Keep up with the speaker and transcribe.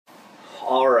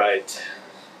All right. So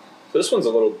this one's a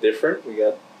little different. We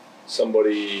got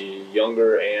somebody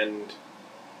younger and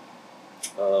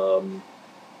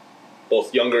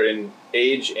both younger in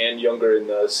age and younger in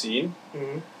the scene.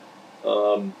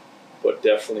 Mm-hmm. But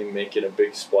definitely making a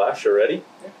big splash already.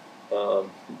 Yeah.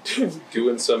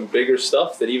 Doing some bigger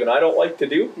stuff that even I don't like to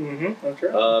do. Mm-hmm. That's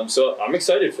right. So I'm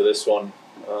excited for this one.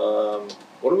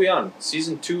 What are we on?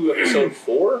 Season 2, episode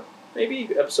 4? Maybe?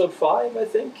 Episode 5, I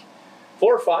think?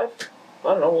 4 or 5?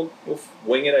 I don't know. We'll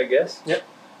wing it, I guess. Yep.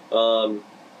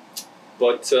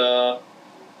 But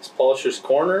it's Polisher's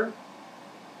Corner.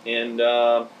 And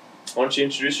why don't you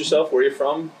introduce yourself? Where you're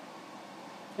from?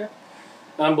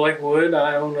 I'm Blake Wood.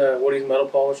 I own Woody's Metal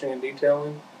Polishing and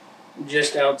Detailing,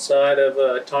 just outside of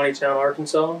Tawnytown,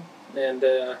 Arkansas. And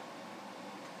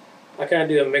I kind of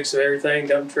do a mix of everything: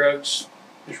 dump trucks,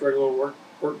 just regular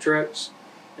work trucks,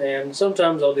 and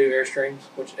sometimes I'll do Airstreams,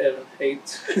 which Evan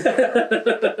hates.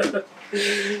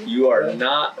 You are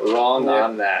not wrong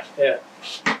on that. Yeah.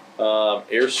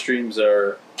 Airstreams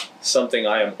are something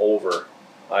I am over.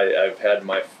 I've had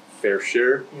my fair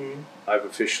share. Mm-hmm. I've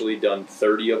officially done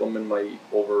 30 of them in my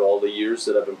over all the years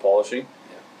that I've been polishing,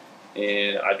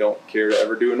 and I don't care to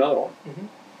ever do another one. Mm-hmm.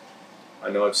 I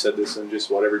know I've said this in just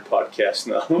about every podcast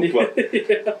now, but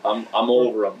Yeah. I'm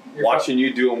over them. Watching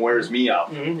you do them wears me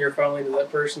out. Mm-hmm. You're finally to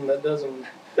that person that does them.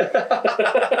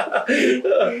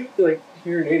 Like,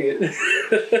 you're an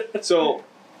idiot. So,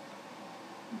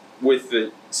 with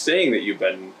the saying that you've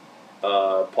been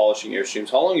polishing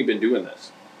Airstreams, how long have you been doing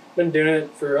this? Been doing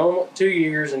it for almost 2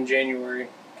 years in January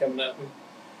coming up.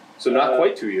 So not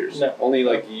quite 2 years. No. Only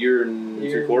like a year and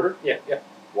three-quarter? Yeah.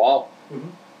 Wow. Mm-hmm.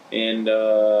 And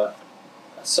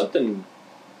that's something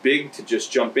big to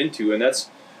just jump into. And that's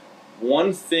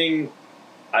one thing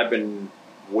I've been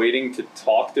waiting to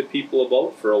talk to people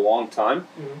about for a long time.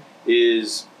 Mm-hmm.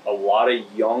 Is a lot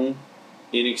of young,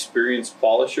 inexperienced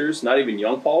polishers, not even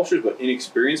young polishers, but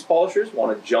inexperienced polishers,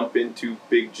 want to jump into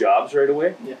big jobs right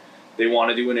away. Yeah. They want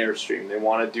to do an Airstream. They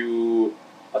want to do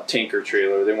a tanker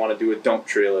trailer. They want to do a dump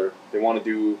trailer. They want to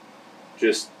do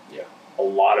just a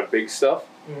lot of big stuff.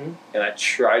 Mm-hmm. And I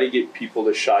try to get people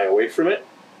to shy away from it.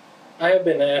 I have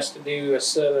been asked to do a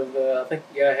set of, I think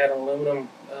the guy had an aluminum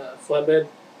flatbed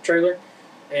trailer.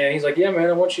 And he's like, yeah, man,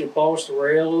 I want you to polish the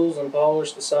rails and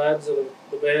polish the sides of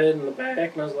the bed and the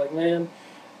back. And I was like, man,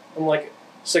 I'm like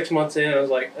 6 months in. I was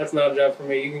like, that's not a job for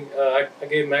me. You can. I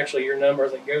gave him actually your number. I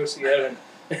was like, go see Evan.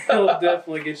 He'll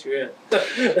definitely get you in.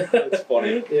 That's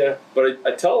funny. Yeah. But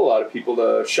I tell a lot of people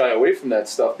to shy away from that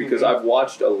stuff because Mm-hmm. I've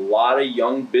watched a lot of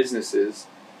young businesses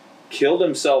kill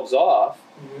themselves off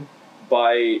Mm-hmm.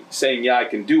 by saying, yeah, I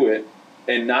can do it,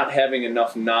 and not having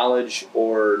enough knowledge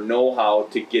or know-how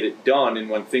to get it done. And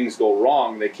when things go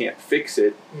wrong, they can't fix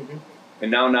it. Mm-hmm.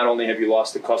 And now not only have you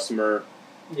lost a customer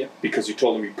because you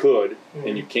told them you could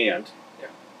and you can't,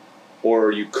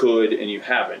 or you could and you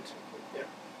haven't.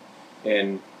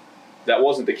 And that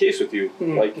wasn't the case with you.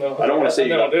 Mm-hmm. Like, no, I don't want to say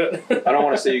you got. do it. I don't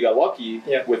want to say you got lucky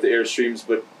with the Airstreams,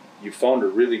 but you found a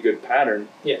really good pattern.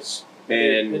 Yes.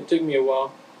 And it took me a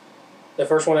while. The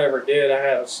first one I ever did, I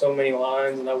had so many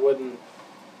lines, and I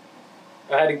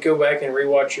had to go back and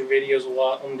rewatch your videos a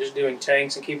lot on just doing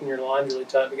tanks and keeping your lines really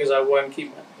tight because I wasn't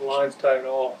keeping the lines tight at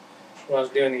all when I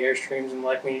was doing the Airstreams. And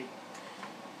like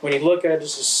when you look at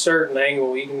just a certain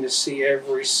angle, you can just see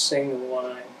every single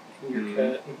line in your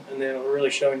cut, and then it'll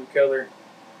really show in your color.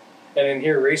 And then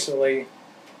here recently,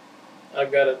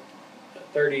 I've got a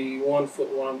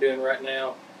 31-foot one I'm doing right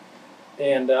now.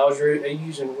 And I was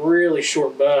using really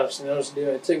short buffs, and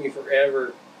it took me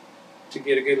forever to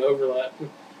get a good overlap. And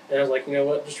I was like, you know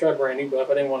what, just try a brand new buff.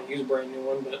 I didn't want to use a brand new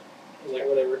one, but I was like,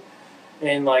 whatever.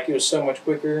 And like, it was so much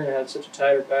quicker, and it had such a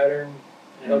tighter pattern.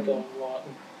 It helped out a lot.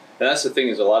 And that's the thing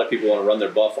is a lot of people want to run their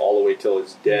buff all the way till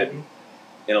it's dead. Mm-hmm.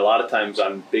 And a lot of times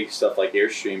on big stuff like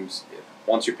Airstreams,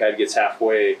 once your pad gets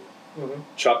halfway,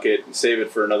 chuck it and save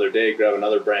it for another day, grab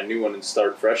another brand new one and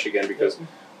start fresh again. Because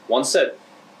once that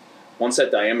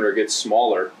diameter gets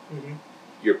smaller,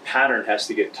 your pattern has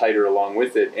to get tighter along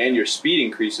with it, and your speed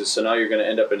increases. So now you're going to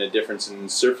end up in a difference in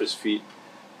surface feet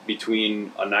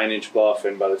between a 9-inch buff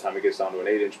and by the time it gets down to an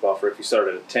 8-inch buff, or if you start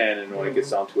at a 10 and when it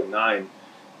gets down to a 9,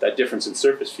 that difference in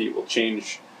surface feet will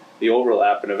change the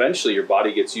overlap, and eventually your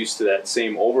body gets used to that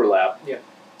same overlap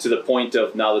to the point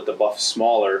of now that the buff's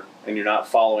smaller and you're not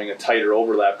following a tighter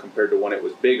overlap compared to when it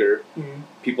was bigger,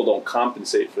 people don't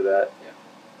compensate for that.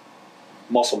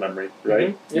 Muscle memory,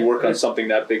 right? You work on something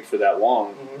that big for that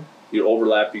long, your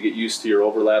overlap, you get used to your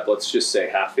overlap, let's just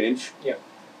say ½ inch.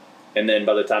 And then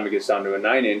by the time it gets down to a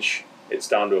 9-inch, it's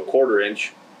down to a 1/4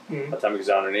 inch. By the time it gets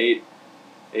down to an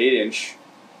 8-inch,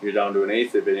 you're down to an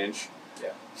 1/8 of an inch.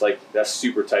 it's like that's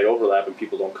super tight overlap, and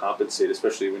people don't compensate,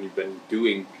 especially when you've been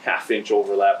doing half-inch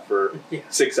overlap for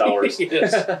 6 hours.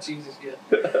 Yes, Jesus, yeah.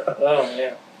 Oh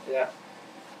man, yeah.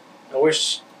 I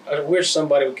wish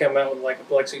somebody would come out with like a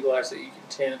plexiglass that you can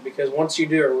tint, because once you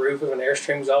do a roof of an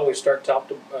Airstreams, I always start top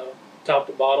to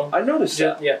bottom. I noticed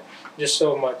that. Yeah, just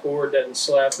so my cord doesn't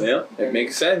slap. Yeah, it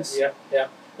makes sense. Yeah, yeah.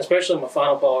 Especially my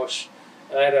final polish.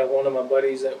 I had one of my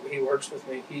buddies that he works with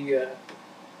me.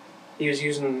 He's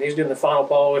doing the final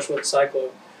polish with Cyclo,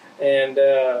 and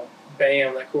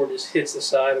bam, that cord just hits the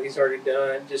side. He's already done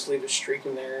it. Just leave a streak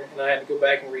in there, and I had to go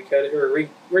back and recut it or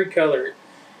recolor it,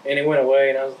 and it went away.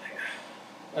 And I was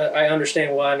like, I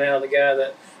understand why now. The guy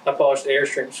that I polished the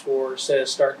Airstreams for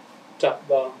says start top to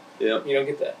bottom. Yeah, you don't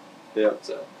get that. Yeah.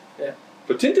 So yeah.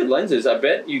 But tinted lenses, I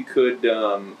bet you could.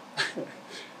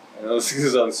 I know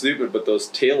this sounds stupid, but those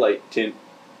taillight tint.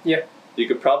 Yeah. You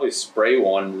could probably spray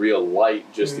one real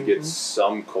light just to get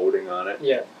some coating on it.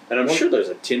 Yeah. And I'm sure there's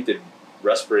a tinted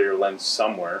respirator lens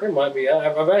somewhere. There might be.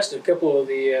 I've asked a couple of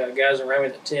the guys around me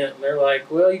that tint, and they're like,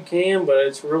 well, you can, but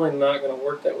it's really not going to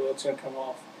work that well. It's going to come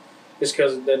off. Just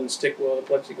because it doesn't stick well to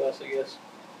plexiglass, I guess.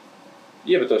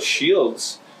 Yeah, but those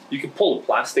shields, you can pull the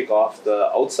plastic off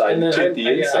the outside and tint the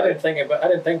inside. I didn't think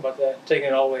about that, taking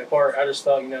it all the way apart. I just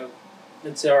thought,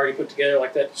 it's already put together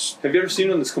like that. Have you ever seen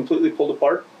one that's completely pulled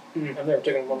apart? I've never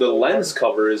taken one. The lens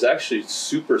cover is actually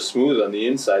super smooth on the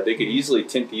inside. They could easily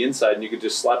tint the inside, and you could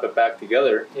just slap it back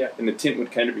together. Yeah. And the tint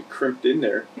would kind of be crimped in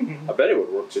there. I bet it would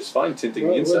work just fine tinting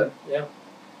the inside. Yeah.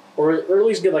 Or at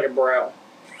least get like a brow.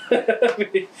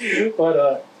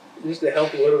 But just to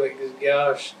help a little bit, because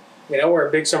gosh, I wear a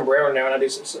big sombrero now, and I do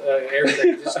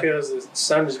everything just because the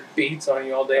sun just beats on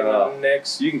you all day. My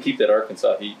neck's. You can keep that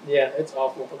Arkansas heat. Yeah, it's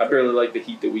awful. I barely like the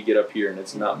heat that we get up here, and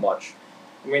it's not much.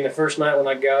 The first night when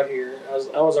I got here, I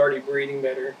was already breathing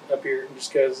better up here,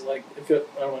 just because I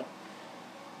don't know,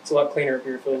 it's a lot cleaner up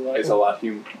here. It feels like it's a lot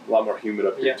more humid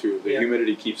up here too. The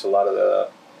humidity keeps a lot of the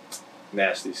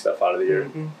nasty stuff out of the air.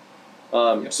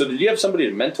 So did you have somebody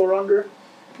to mentor under?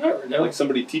 Not really. Like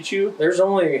somebody teach you? There's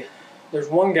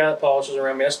one guy that polishes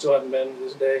around me. I still haven't been to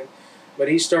this day, but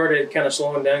he started kind of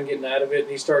slowing down, getting out of it,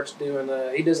 and he starts doing.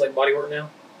 He does like body work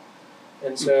now,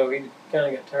 and so he kind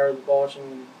of got tired of the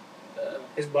polishing.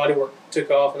 His body work took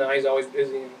off, and now he's always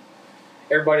busy. And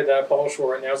everybody that I polish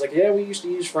for right now is like, yeah, we used to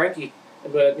use Frankie,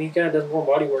 but he kind of does more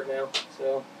body work now.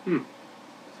 So,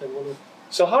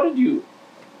 So how did you?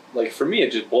 Like for me,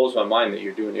 it just blows my mind that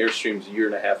you're doing Airstreams a year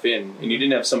and a half in, and you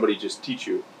didn't have somebody just teach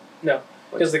you. No,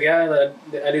 because the guy that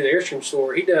I do the Airstream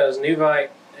store, he does Nuvite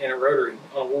and a rotary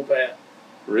on a wool pad.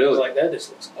 Really? I was like, that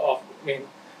just looks awful.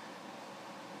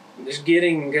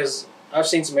 Because I've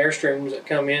seen some Airstreams that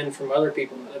come in from other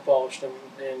people that have polished them,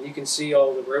 and you can see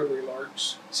all the rotary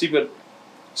marks. See, but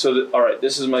all right,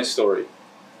 this is my story.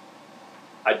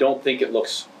 I don't think it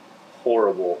looks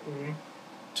horrible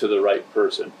to the right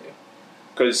person,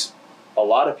 because a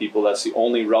lot of people, that's the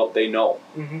only route they know,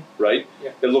 right?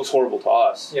 Yeah. It looks horrible to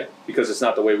us, yeah, because it's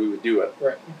not the way we would do it.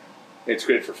 Right. It's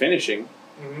great for finishing,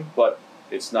 but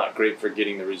it's not great for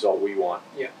getting the result we want.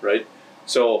 Yeah. Right.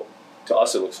 So to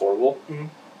us, it looks horrible.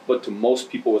 But to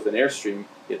most people with an Airstream,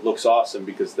 it looks awesome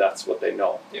because that's what they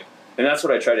know. Yeah. And that's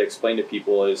what I try to explain to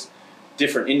people is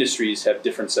different industries have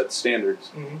different set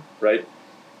standards, right?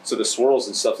 So the swirls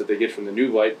and stuff that they get from the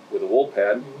Nuvite with a wool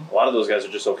pad, a lot of those guys are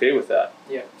just okay with that.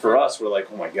 Yeah. For us, we're like,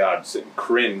 oh my God, sit and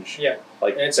cringe. Yeah.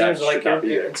 Like and it seems like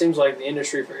the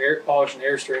industry for polishing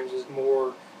Airstreams is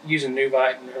more using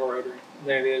Nuvite and a rotary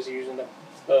than it is using the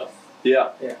buff.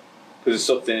 Yeah. Yeah. Because it's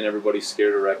so thin, everybody's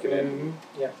scared of wrecking it.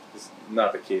 Yeah. It's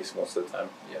not the case most of the time.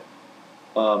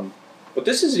 Yeah. But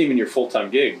this isn't even your full-time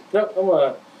gig. No, I'm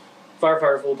a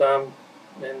firefighter full-time,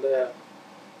 and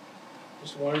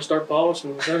just wanted to start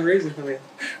polishing for some reason.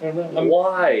 I don't know.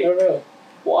 Why? I don't know.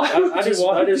 Why? I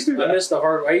missed the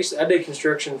hard. I did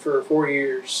construction for 4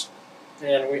 years,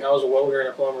 and I was a welder and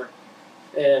a plumber,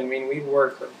 and we'd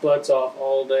work our butts off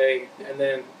all day, and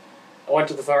then I went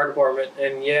to the fire department,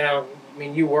 and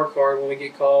you work hard when we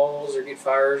get calls or get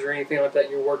fires or anything like that.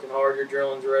 You're working hard, your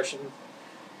adrenaline's rushing.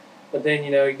 But then,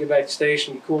 you get back to the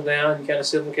station, you cool down, you kind of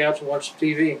sit on the couch and watch some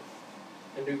TV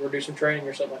and do some training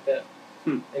or something like that.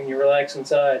 And you relax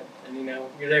inside, and,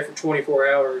 you're there for 24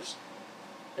 hours.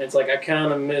 And it's like I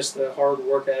kind of miss the hard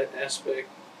work aspect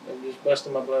of just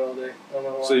busting my butt all day. I don't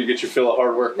know why. So you get your fill of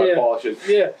hard work by polishing.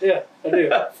 Yeah, I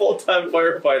do. Full-time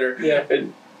firefighter. Yeah.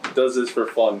 And does this for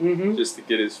fun, just to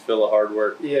get his fill of hard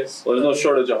work. Yes. Well, there's no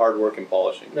shortage of hard work in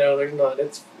polishing. No, there's not.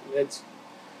 It's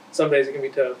some days it can be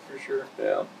tough for sure.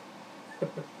 Yeah.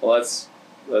 Well,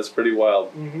 that's pretty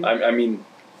wild.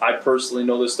 I personally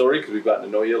know this story because we've gotten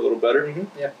to know you a little better.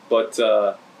 Yeah. But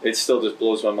it still just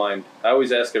blows my mind. I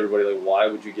always ask everybody, like, why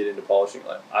would you get into polishing?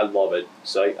 Like, I love it,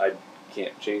 so I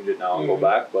can't change it now and go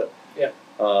back. But yeah,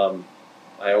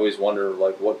 I always wonder,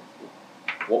 like, what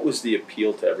was the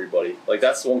appeal to everybody? Like,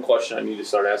 that's the one question I need to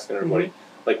start asking everybody.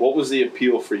 Like, what was the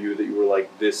appeal for you that you were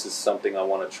like, this is something I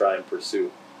want to try and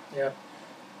pursue? Yeah,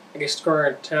 I guess to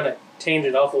kind of change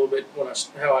it off a little bit,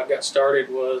 how I got started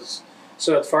was,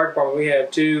 so at the fire department we have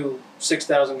two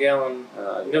 6,000-gallon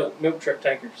milk truck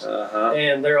tankers,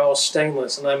 and they're all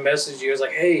stainless. And I messaged you, I was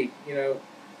like, hey,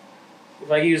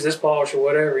 if I use this polish or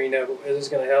whatever, is this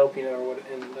going to help, or what?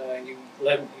 And you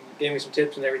gave me some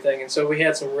tips and everything. And so we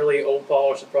had some really old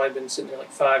polish that probably been sitting there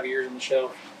like 5 years on the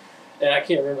shelf. And I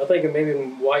can't remember. I think it maybe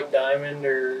white diamond,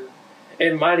 or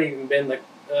it might have even been the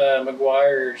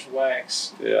McGuire's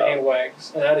wax, hand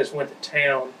wax. And I just went to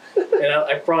town, and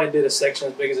I probably did a section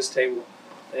as big as this table,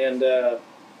 and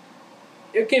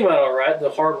it came out all right.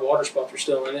 The hard water spots were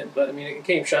still in it, but I mean, it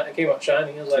came out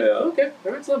shiny. I was like, okay,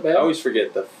 it's not bad. I always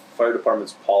forget the fire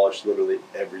department's polish literally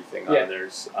everything on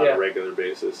theirs on a regular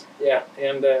basis. Yeah,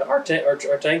 and our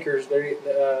tankers, they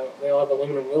all have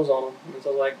aluminum wheels on them, and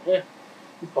so I was like,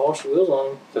 you polish the wheels on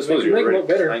them. So I suppose you're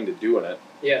already kind of doing it.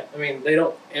 Yeah, I mean, they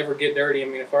don't ever get dirty. I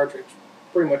mean, a fire truck's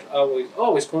pretty much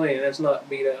always clean, and it's not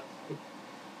beat up.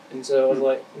 And so I was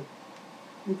like,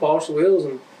 you polish the wheels,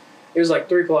 and it was like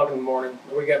 3 o'clock in the morning.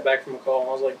 And we got back from a call, and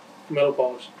I was like, metal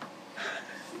polish.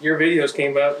 Your videos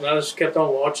came out, and I just kept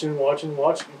on watching.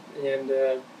 And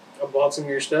I bought some of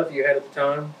your stuff you had at the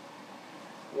time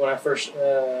when I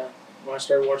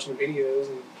started watching the videos,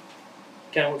 and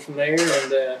kind of went from there.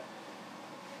 And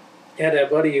I had a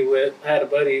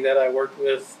buddy that I worked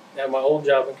with at my old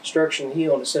job in construction. He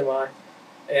owned a semi,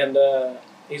 and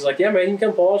he's like, "Yeah, man, you can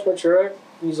come polish my truck."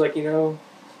 He's like, if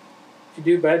you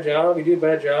do a bad job, you do a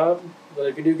bad job. But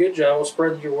if you do a good job, we'll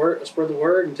spread the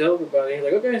word and tell everybody. He's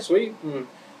like, okay, sweet. And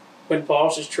went and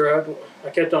polished his truck.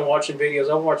 I kept on watching videos.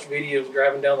 I watched videos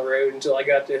driving down the road until I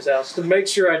got to his house to make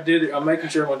sure I did it. I'm making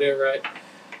sure I'm gonna do it right.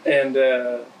 And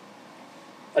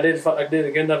I did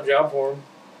a good enough job for him.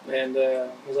 And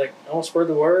he was like, I want to spread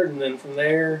the word. And then from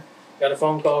there, got a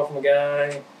phone call from a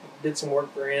guy, did some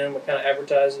work for him. I kind of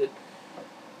advertised it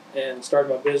and started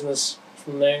my business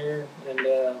from there.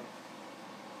 And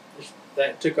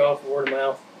that took off word of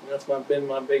mouth. And that's been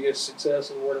my biggest success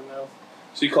is word of mouth.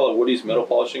 So you call it Woody's Metal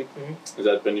Polishing? Mm-hmm. Has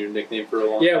that been your nickname for a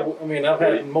long time? Yeah, I mean, I've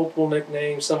had multiple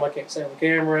nicknames. Some I can't say on the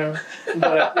camera.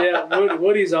 But yeah,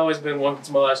 Woody's always been one since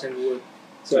my last name is Wood.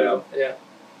 So, yeah.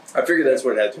 I figured that's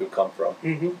where it had to have come from.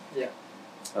 Mm-hmm. Yeah.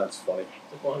 That's funny.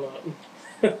 Why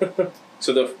not?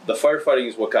 So the firefighting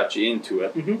is what got you into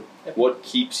it. Mm-hmm. Yep. What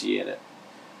keeps you in it?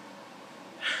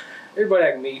 Everybody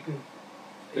I can meet.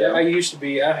 Yeah. I used to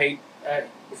be.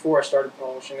 Before I started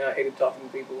polishing, I hated talking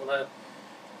to people, and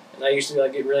I used to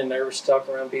get really nervous to talk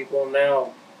around people. And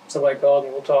now somebody calls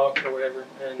and we'll talk or whatever.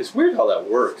 And it's weird how that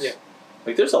works. Yeah.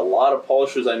 Like there's a lot of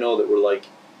polishers I know that were like,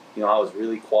 I was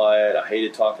really quiet. I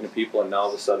hated talking to people, and now all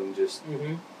of a sudden, just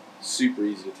super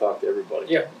easy to talk to everybody.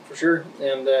 Yeah, for sure.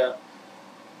 And I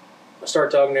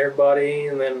started talking to everybody,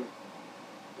 and then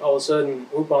all of a sudden,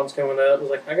 Wupon's coming up. I was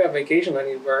like, I got vacation I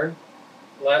need to burn.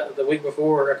 The week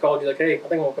before, I called you like, hey, I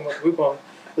think I'm gonna come up to Wupon.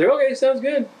 Like, okay, sounds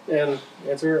good. And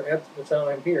that's how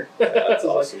I'm here. That's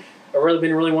awesome. I really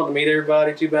wanting to meet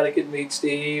everybody. Too bad I couldn't meet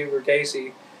Steve or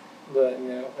Casey, but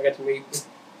I got to meet.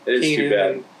 It is Keenan too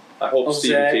bad. I hope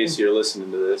Steve and Casey are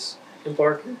listening to this. And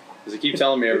Parker. Because they keep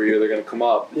telling me every year they're going to come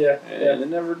up. Yeah. And they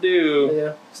never do.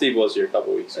 Yeah. Steve was here a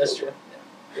couple weeks ago. That's true.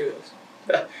 Yeah, he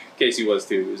was. Casey was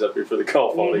too. He was up here for the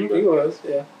golf outing. He was,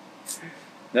 yeah.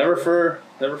 Never for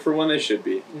when they should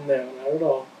be. No, not at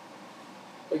all.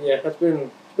 But yeah, it's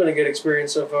been a good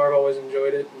experience so far. I've always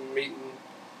enjoyed it and meeting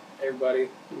everybody.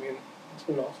 I mean, it's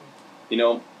been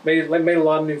awesome. Made a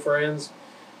lot of new friends.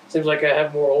 Seems like I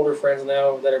have more older friends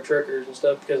now that are truckers and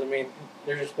stuff because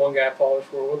there's just one guy Polish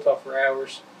where we'll talk for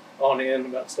hours on end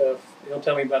about stuff. He'll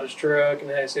tell me about his truck and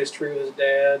his history with his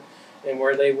dad and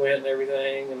where they went and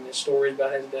everything and his stories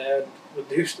about his dad would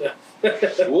do stuff.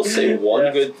 We'll say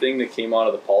one good thing that came out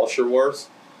of the Polisher Wars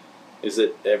is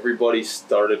that everybody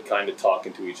started kind of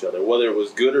talking to each other. Whether it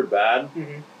was good or bad,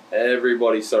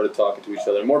 everybody started talking to each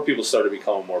other. More people started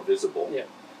becoming more visible. Yeah.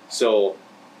 So,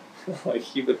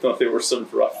 even though there were some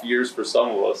rough years for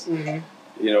some of us,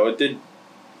 it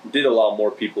did allow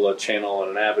more people a channel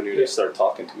and an avenue to start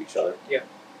talking to each other. Yeah,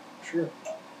 sure.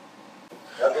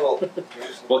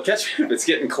 Well, catch me if it's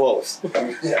getting close.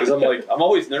 Because I'm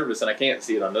always nervous and I can't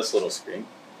see it on this little screen.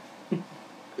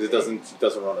 Because it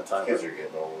doesn't run a timer. Kids are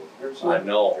getting old. I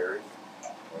know.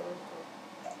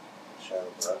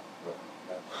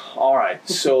 All right,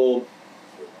 so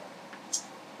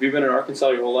Have you been in Arkansas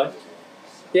your whole life?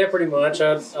 Yeah, pretty much.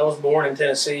 I was born in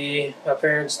Tennessee. My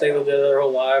parents, they lived there their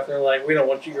whole life. They're like, we don't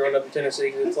want you growing up in Tennessee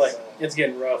because it's like, it's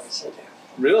getting rough.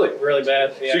 Really? Really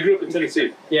bad. Yeah. So you grew up in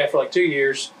Tennessee? Yeah, for like 2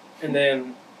 years. And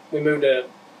then we moved to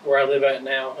where I live at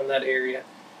now in that area,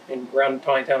 around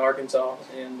Town, Arkansas.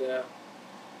 And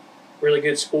really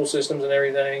good school systems and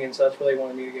everything. And so that's where they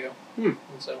wanted me to go. And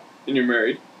so. And you're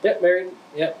married? Yep, married.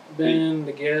 Yep, been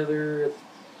together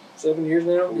 7 years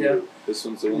now. Yeah. This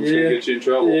one's the one that's going to get you in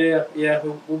trouble. Yeah.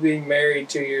 We'll be married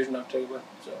 2 years in October.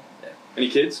 So, yeah. Any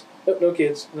kids? Nope, no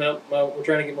kids. No, we're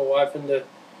trying to get my wife into.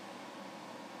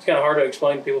 It's kind of hard to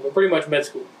explain to people, but pretty much med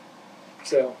school.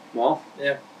 So. Well.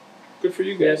 Yeah. Good for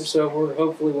you Yeah. guys. So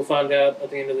we'll find out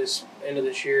at the end of this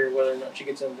year whether or not she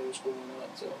gets into school or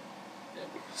not. So. Yeah.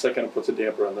 So that kind of puts a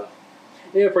damper on the.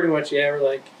 Yeah, pretty much. Yeah, we're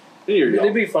like.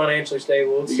 You'd be financially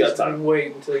stable. It's you got just time.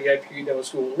 Wait until you get done with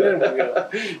school. Then we'll go.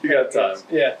 You got time.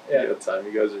 Yeah. You got time.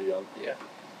 You guys are young. Yeah.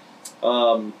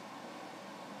 So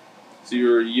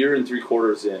you're a year and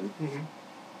 3/4 in. Mm-hmm.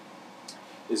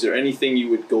 Is there anything you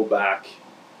would go back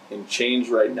and change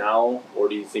right now, or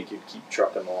do you think you'd keep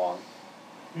trucking along?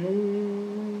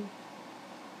 You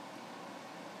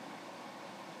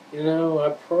know, I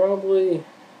probably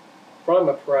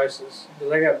my prices,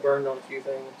 because I got burned on a few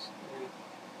things.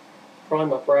 Probably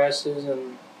my prices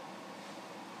and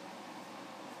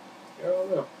I don't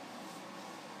know.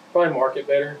 Probably market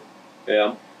better.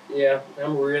 Yeah. Yeah,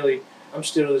 I'm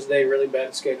still to this day really bad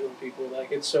at scheduling people.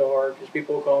 Like, it's so hard because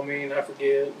people will call me and I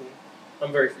forget, and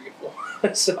I'm very forgetful.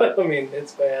 So, I mean,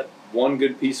 it's bad. One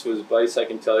good piece of advice I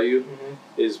can tell you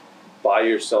is buy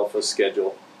yourself a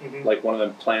schedule. Like one of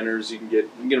them planners you can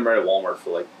get them right at Walmart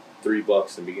for like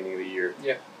 $3 in the beginning of the year.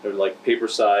 Yeah. They're like paper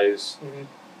size,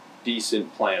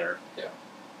 decent planner. Yeah.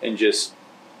 And just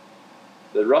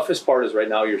the roughest part is right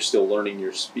now you're still learning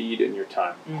your speed and your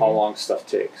time, how long stuff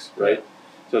takes, right? Yeah.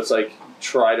 So it's like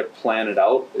try to plan it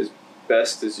out as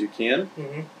best as you can,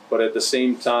 but at the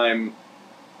same time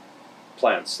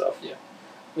plan stuff. Yeah.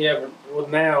 Yeah, but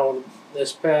now,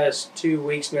 this past 2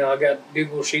 weeks now, I got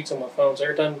Google Sheets on my phone, so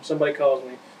every time somebody calls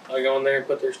me, I go in there and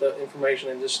put their information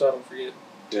in just so I don't forget.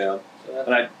 Yeah. So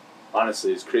and I,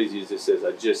 honestly, as crazy as this is,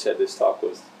 I just had this talk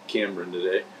with Cameron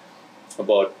today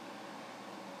about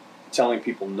telling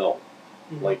people no.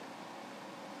 Like,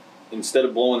 instead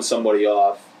of blowing somebody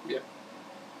off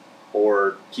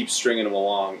or keep stringing them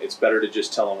along, it's better to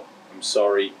just tell them, I'm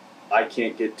sorry, I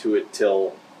can't get to it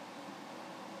till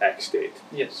X date.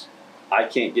 Yes. I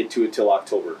can't get to it till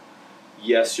October.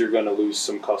 Yes, you're going to lose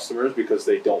some customers because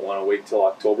they don't want to wait till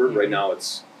October. Right now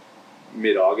it's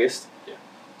mid-August. Yeah.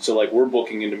 So, like, we're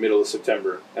booking into middle of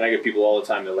September, and I get people all the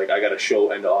time that, like, I got a show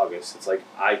end of August. It's like,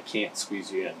 I can't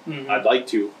squeeze you in. I'd like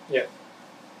to. Yeah.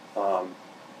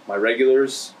 My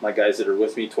regulars, my guys that are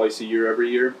with me twice a year, every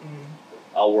year,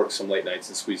 I'll work some late nights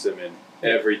and squeeze them in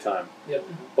every time. Yep.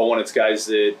 But when it's guys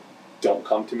that don't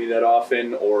come to me that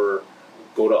often or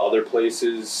go to other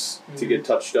places to get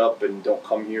touched up and don't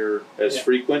come here as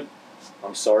frequent,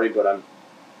 I'm sorry, but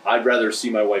I'd rather see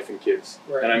my wife and kids.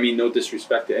 Right. And I mean no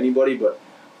disrespect to anybody, but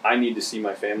I need to see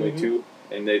my family too.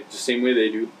 And they, the same way they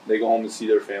do, they go home to see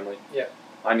their family. Yeah.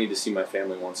 I need to see my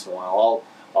family once in a while.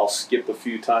 I'll skip a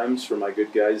few times for my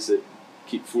good guys that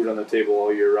keep food on the table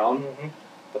all year round.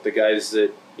 But the guys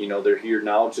that, you know, they're here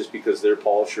now just because their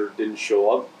polisher didn't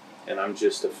show up, and I'm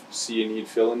just a see a need,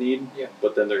 fill a need. Yeah.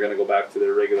 But then they're going to go back to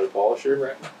their regular polisher.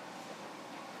 Right.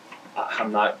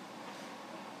 I'm not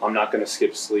going to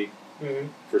skip sleep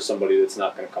for somebody that's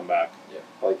not going to come back. Yeah.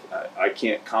 Like I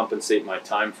can't compensate my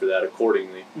time for that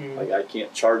accordingly. Like I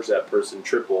can't charge that person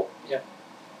triple. Yeah.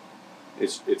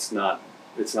 It's not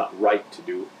right to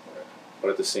do. Right.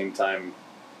 But at the same time,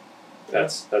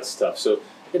 that's tough. So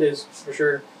it is for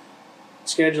sure.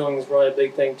 Scheduling is probably a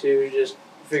big thing too. Just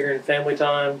figuring family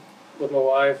time with my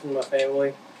wife and my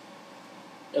family,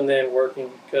 and then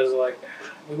working, because like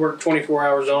we work 24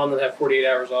 hours on and have 48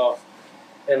 hours off,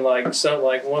 and like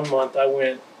 1 month I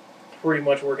went pretty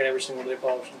much working every single day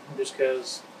polishing just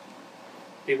because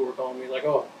people were calling me like,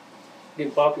 oh,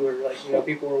 getting popular, like, you know,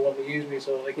 people were wanting to use me,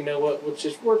 so like, you know what, let's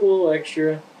just work a little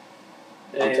extra.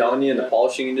 I'm telling you, in the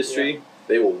polishing industry,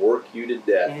 they will work you to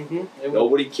death.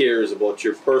 Nobody cares about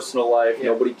your personal life. Yeah.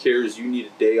 Nobody cares you need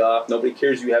a day off. Nobody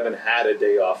cares you haven't had a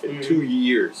day off in 2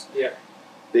 years. Yeah.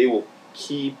 They will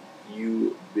keep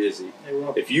you busy. They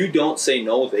will. If you don't say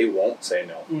no, they won't say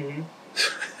no.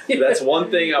 That's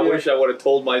one thing I wish I would have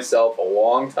told myself a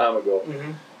long time ago.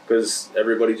 Because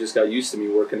everybody just got used to me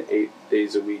working 8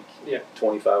 days a week,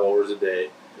 25 hours a day,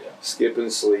 skipping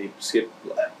sleep,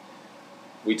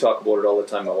 We talk about it all the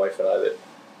time, my wife and I, that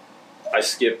I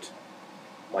skipped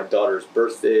my daughter's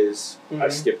birthdays. Mm-hmm. I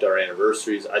skipped our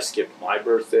anniversaries. I skipped my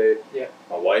birthday. Yeah.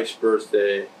 My wife's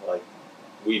birthday. Like,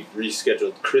 we've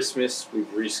rescheduled Christmas.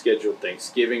 We've rescheduled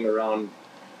Thanksgiving around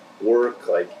work.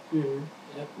 Like, Mm-hmm.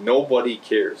 Yeah. nobody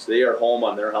cares. They are home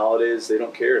on their holidays. They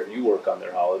don't care if you work on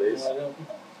their holidays. No, I don't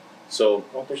So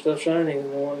want their stuff shiny,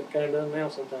 and they want it kind of done now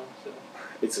sometimes. So.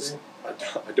 it's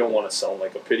I don't want to sound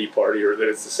like a pity party or that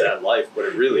it's a sad life, but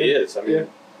it really is. I mean,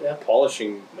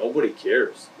 polishing, nobody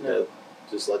cares. No.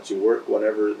 Just let you work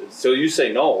whenever. So you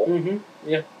say no. Mm-hmm.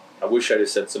 Yeah. I wish I'd have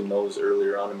said some no's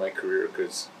earlier on in my career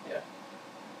because Yeah.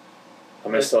 I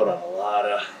missed out on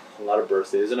a lot of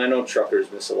birthdays, and I know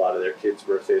truckers miss a lot of their kids'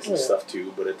 birthdays and stuff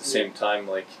too. But at the same time,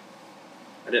 like,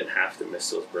 I didn't have to miss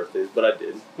those birthdays, but I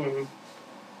did.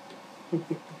 Mm-hmm.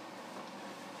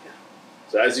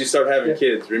 So as you start having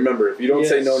kids, remember, if you don't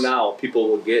say no now, people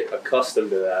will get accustomed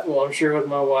to that. Well, I'm sure with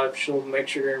my wife, she'll make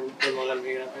sure and remind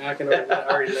me. I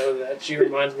already know that. She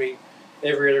reminds me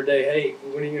every other day, hey,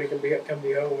 when are you going to come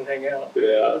be home and hang out?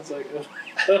 Yeah. It's like,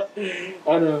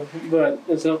 I know, but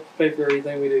it's helped pay for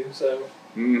everything we do, so,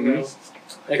 you know,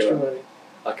 extra money.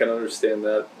 I can understand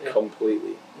that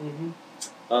completely. Mm-hmm.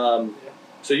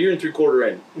 So you're in 3/4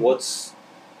 in. Mm-hmm.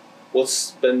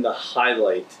 What's been the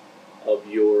highlight of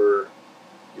your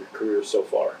career so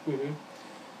far? Mm-hmm.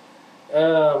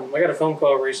 I got a phone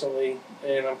call recently,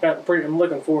 and I'm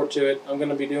looking forward to it. I'm going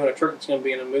to be doing a truck that's going to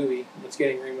be in a movie that's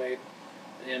getting remade,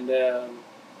 and I'm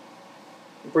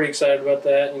pretty excited about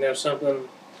that. You know, something,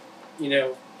 you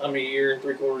know, I'm a year and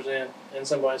 3/4 in, and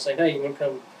somebody's saying, "Hey, you want to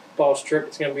come polish a truck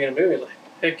that's going to be in a movie?" Like,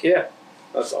 heck yeah!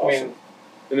 That's awesome. I mean,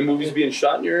 and the movie's being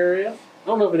shot in your area? I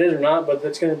don't know if it is or not, but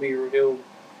it's going to be revealed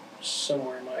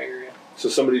somewhere in my area. So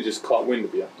somebody just caught wind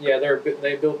of you. Yeah,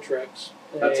 they build trucks.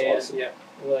 That's awesome. Yeah,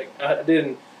 like I did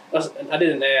an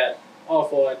ad.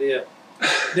 Awful idea.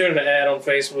 Doing an ad on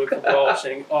Facebook for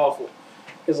polishing. Awful.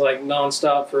 It's like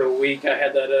nonstop for a week. I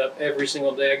had that up every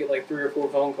single day. I get like 3 or 4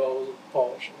 phone calls of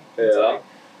polishing. It's like,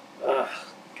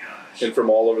 gosh. And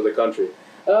from all over the country.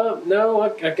 No,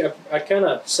 I kind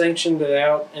of sanctioned it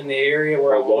out in the area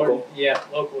where I local? Yeah,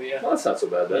 local. Yeah. Well, that's not so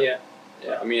bad then. Yeah.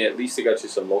 I mean, at least it got you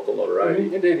some local notoriety.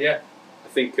 Mm-hmm. It did, yeah. I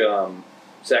think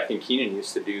Zach and Keenan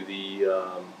used to do the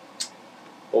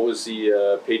what was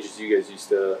the pages you guys used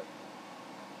to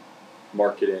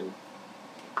market in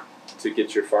to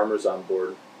get your farmers on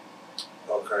board?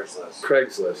 Oh, Craigslist.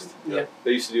 Craigslist. Yeah.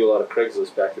 They used to do a lot of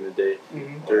Craigslist back in the day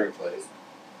Mm-hmm.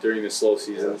 during the slow Yeah,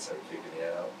 seasons. start kicking you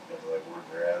out. You have to like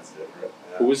work their ads different.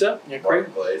 Yeah. Who was that? Yeah, Craig.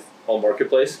 Marketplace. Oh,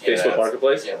 Marketplace? Yeah, Facebook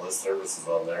Marketplace? You can't list services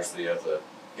on there, so you have to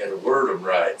word them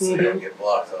right so you don't get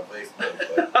blocked on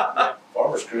Facebook. But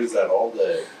farmers cruise that all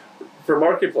day. For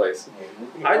Marketplace.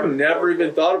 I've never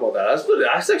even thought about that.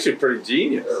 That's actually pretty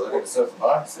genius. They're looking at stuff to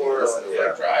buy. So you listen to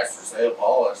like dries for sale,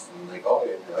 polished, and they call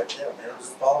you and you're like, yeah, man, this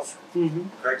is polished. Mm-hmm.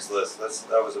 Craigslist.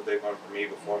 That was a big one for me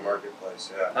before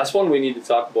Marketplace. Yeah. That's one we need to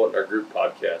talk about in our group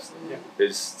podcast. Yeah.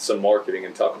 Is some marketing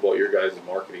and talk about your guys'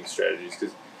 marketing strategies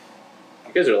because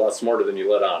you guys are a lot smarter than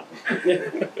you let on.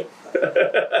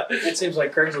 It seems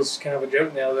like Craigslist is kind of a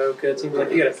joke now, though, because it seems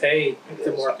like you got to pay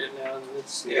to market now. And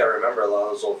it's You gotta remember, a lot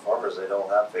of those old farmers, they don't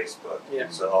have Facebook. Yeah.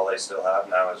 So all they still have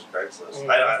now is Craigslist. Mm-hmm.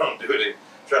 I don't do it.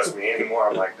 Trust me anymore.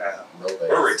 I'm like, nah, No thanks.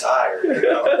 we're retired. You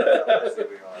know. That's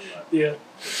moving on, but. Yeah.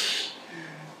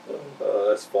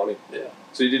 That's funny. Yeah.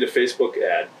 So you did a Facebook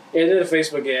ad. Yeah, I did a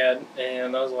Facebook ad,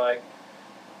 and I was like,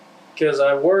 because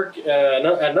I work at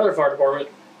another fire department,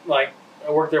 like, I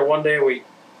work there 1 day a week,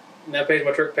 and that pays my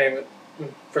truck payment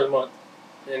for the month.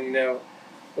 And, you know,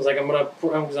 I was like,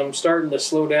 I'm starting to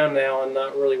slow down now and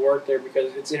not really work there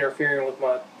because it's interfering with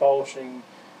my polishing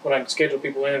when I schedule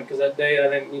people in, because that day I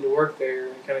didn't need to work there,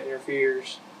 it kind of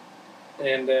interferes.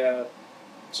 And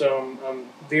so I'm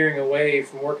veering away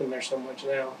from working there so much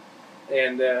now.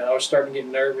 And I was starting to get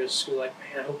nervous, because like,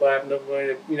 man, I hope I have enough money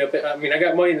to, you know, pay. I mean, I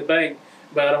got money in the bank,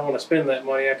 but I don't want to spend that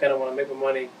money. I kind of want to make the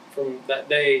money from that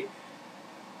day,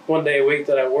 1 day a week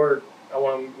that I work. I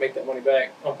want to make that money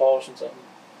back on polishing something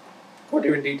or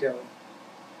doing detailing.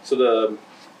 So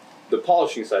the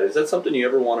polishing side, is that something you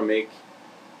ever want to make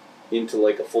into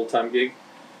like a full-time gig?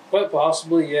 Quite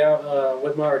possibly, yeah.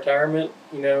 With my retirement,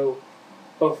 you know,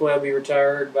 hopefully I'll be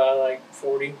retired by like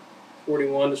 40,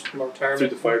 41, just from my retirement. Through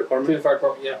the fire Through department? the fire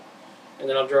department, yeah. And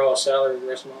then I'll draw a salary the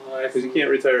rest of my life. Because you can't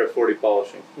retire at 40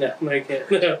 polishing. No, you can't.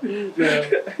 No.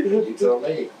 You tell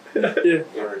me. Yeah. You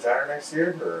gonna retire next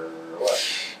year or what?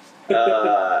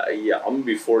 Yeah, I'm going to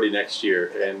be 40 next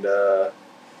year, and I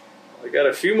got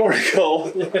a few more to go.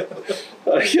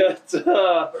 I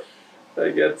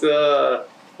got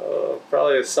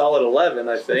probably a solid 11,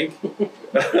 I think.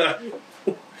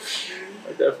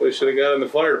 I definitely should have got in the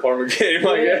fire department game,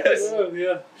 I guess.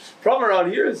 Yeah. Problem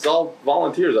around here is it's all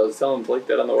volunteers. I was telling Blake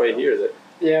that on the way here. That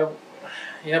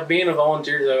Yeah, being a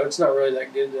volunteer though, it's not really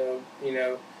that good though, you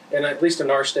know. And at least in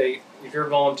our state, if you're a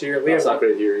volunteer, it's not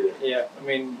great here either. Yeah, I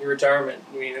mean your retirement.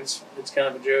 I mean it's kind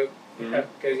of a joke Mhm.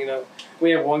 because you know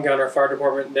we have one guy in our fire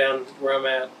department down where I'm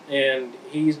at, and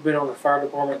he's been on the fire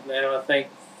department now I think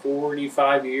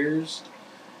 45 years.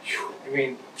 I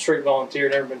mean straight volunteer,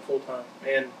 never been full time,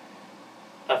 and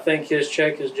I think his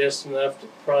check is just enough to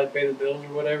probably pay the bills or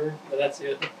whatever, but that's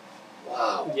it.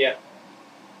 Wow. Yeah,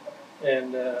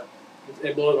 and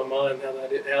it blows my mind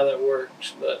how that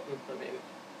works. But I mean,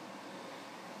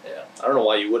 yeah. I don't know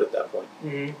why you would at that point.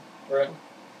 Mm-hmm. Right.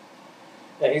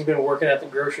 Yeah, he's been working at the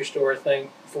grocery store I think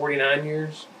 49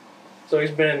 years. So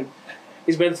he's been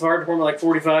at the fire department like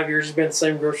 45 years. He's been at the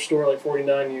same grocery store like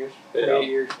 49 years, 48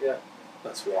 years. Yeah.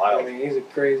 That's wild. I mean, he's a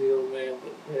crazy old man,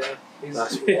 but yeah, he's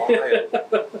That's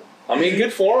wild. I mean,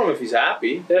 good for him if he's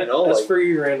happy. Yeah, you know, that's like, for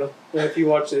you, Randall. If you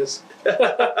watch this.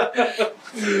 I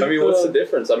mean, what's the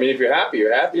difference? I mean, if you're happy,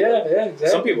 you're happy. Yeah, yeah, exactly.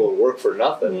 Some people would work for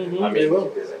nothing. Mhm, I they mean,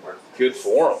 will. good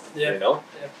for them. Yeah. You know.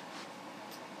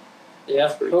 Yeah,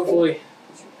 That's pretty hopefully,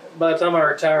 by the time I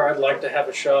retire, I'd like to have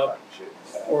a shop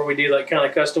where we do like kind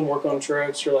of custom work on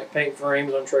trucks or like paint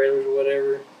frames on trailers or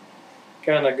whatever.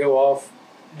 Kind of go off,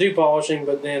 do polishing,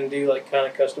 but then do like kind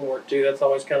of custom work too. That's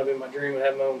always kind of been my dream, to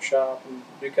have my own shop and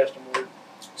do custom work.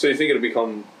 So you think it'll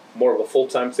become more of a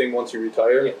full-time thing once you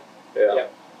retire? Yeah. Yeah.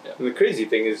 Yeah. And the crazy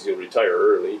thing is you'll retire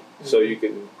early, so Mhm. you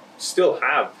can still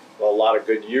have a lot of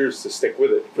good years to stick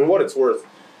with it. For what it's worth,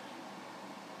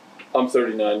 I'm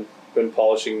 39, been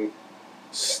polishing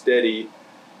steady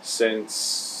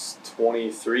since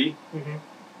 23. Mm-hmm.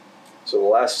 So the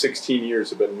last 16 years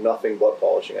have been nothing but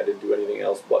polishing. I didn't do anything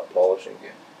else but polishing.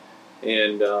 Yeah.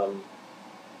 And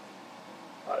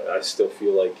I still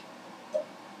feel like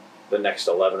the next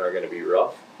 11 are going to be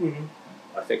rough. Mm-hmm.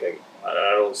 I think I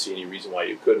don't see any reason why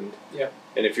you couldn't. Yeah.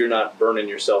 And if you're not burning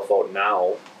yourself out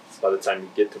now, by the time you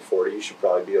get to 40, you should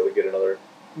probably be able to get another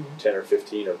Mhm. 10 or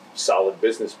 15 of solid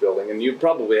business building. And you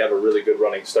probably have a really good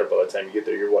running start by the time you get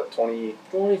there. You're what, 20?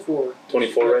 24.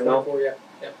 24 right now? 24, yeah.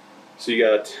 So you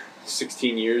got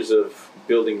 16 years of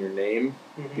building your name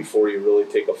Mm-hmm. before you really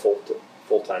take a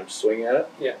full-time swing at it.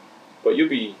 Yeah. But you'll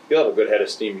have a good head of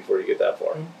steam before you get that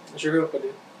far. I sure hope I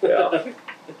do. Yeah.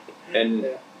 And Yeah.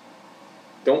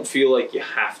 don't feel like you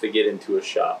have to get into a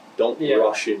shop. Don't Yeah.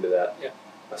 rush into that. Yeah.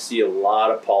 I see a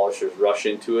lot of polishers rush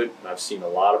into it, and I've seen a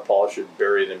lot of polishers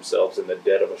bury themselves in the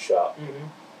dead of a shop. Mm-hmm.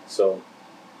 So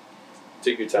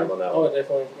take your time on that Oh, one.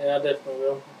 definitely. Yeah, I definitely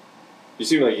will. You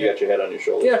seem like you got your head on your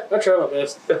shoulders. Yeah, I try my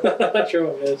best. I try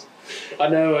my best. I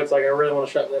know it's like I really want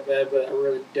to shop that bad, but I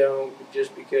really don't,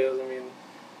 just because, I mean,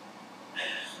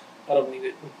 I don't need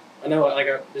it. I know like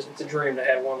it's a dream to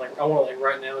have one. Like I want it like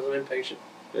right now as I'm impatient.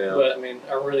 Yeah. But I mean,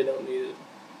 I really don't need it.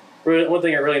 Really, one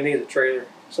thing I really need is a trailer,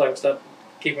 so I can stop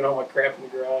keeping all my crap in the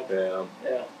garage. Yeah.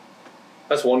 Yeah.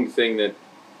 That's one thing that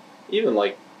even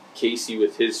like Casey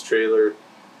with his trailer,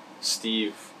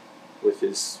 Steve with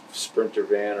his Sprinter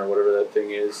van or whatever that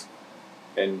thing is,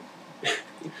 and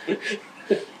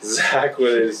Zach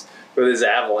with his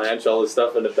Avalanche, all the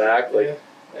stuff in the back, like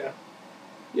Yeah.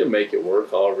 you make it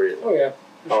work however Oh yeah.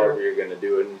 For sure. you're gonna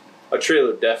do it. And a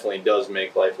trailer definitely does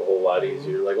make life a whole lot Mhm.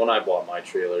 easier. Like when I bought my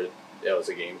trailer, that was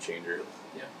a game changer.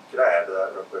 Could I add to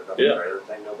that real quick on Yeah. the trailer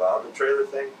thing? No, but on the trailer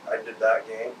thing, I did that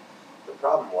game. The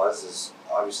problem is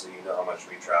obviously you know how much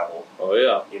we traveled. Oh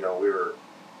yeah. You know, we were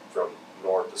from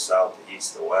north to south to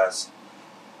east to west.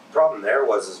 The problem there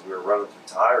is we were running through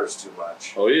tires too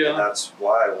much. Oh yeah. And that's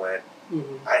why I went.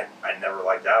 Mm-hmm. I never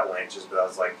liked avalanches, but I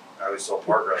was like, I always told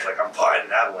Parker, I was like, I'm buying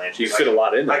an avalanche. You because fit a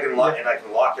lot in I there. can lock and I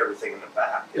can lock everything in the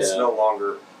back. It's Yeah. no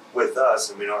longer with us,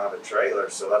 and we don't have a trailer,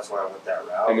 so that's why I went that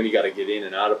route. And when you got to get in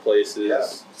and out of places. Yeah.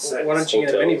 Well, why don't you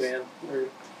get a hotels. minivan?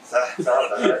 Or,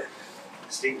 Not that.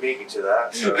 Steve beat me to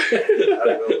that, so I'd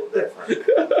go a little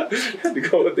different. Had to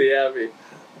go with the Abbey.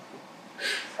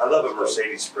 I love a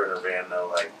Mercedes Sprinter van though,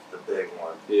 like the big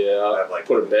one. I Yeah. have like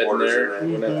Put a bed in quarters there. it.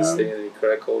 Wouldn't have to stay in any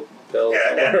crack hotels.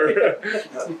 Yeah. anymore.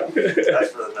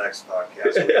 That's for the next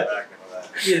podcast. We'll get back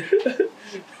into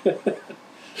that.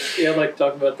 yeah, I'd like to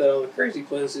talk about that. All the crazy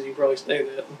places you probably stayed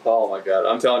at. Oh my God!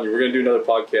 I'm telling you, we're gonna do another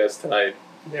podcast tonight.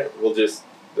 Yeah.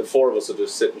 The four of us will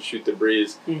just sit and shoot the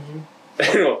breeze.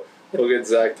 Mm-hmm. We'll get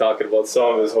Zach talking about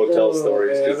some of his hotel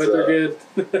stories. Yeah, 'cause, but they're good.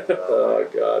 Oh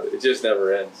God, it just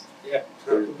never ends. Yeah.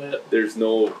 There- But, There's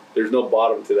no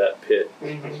bottom to that pit.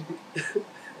 mm-hmm.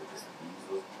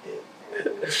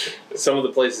 Some of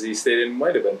the places he stayed in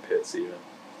might have been pits even.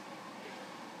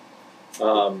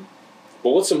 But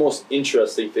what's the most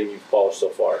interesting thing you've polished so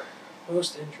far?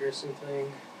 Most interesting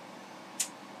thing.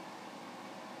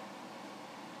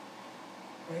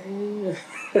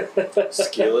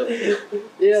 Skillet.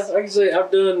 Yeah, I can say I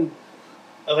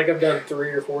think I've done 3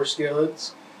 or 4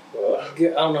 skillets. I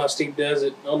don't know how Steve does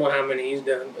it. I don't know how many he's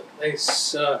done, but they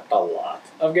suck. A lot.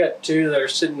 I've got 2 that are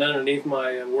sitting underneath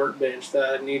my workbench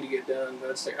that I need to get done, but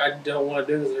it's like I don't want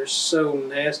to do this. They're so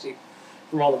nasty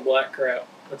from all the black crap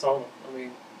that's on them. I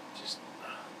mean, just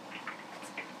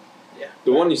yeah.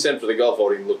 The one you sent for the golf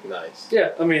outing looked nice.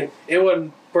 Yeah, I mean, it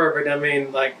wasn't perfect. I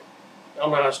mean, like, I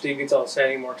don't know how Steve gets all the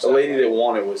sanding marks. The lady that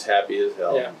won it was happy as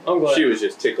hell. Yeah, I'm glad. She was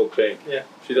just tickled pink. Yeah.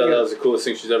 She thought that was the coolest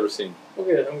thing she's ever seen. Well,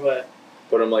 good. I'm glad.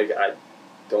 But I'm like, I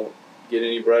don't get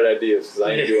any bright ideas because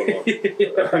I ain't doing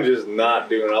one. I'm just not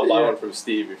doing it. I'll buy one from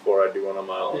Steve before I do one on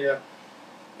my own. Yeah.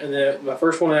 And then my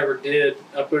first one I ever did,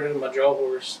 I put it in my jaw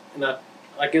horse, and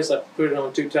I guess I put it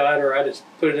on too tight, or I just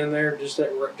put it in there just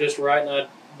right, and I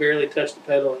barely touched the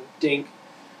pedal, and dink,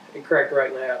 it cracked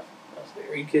right in half. I was like,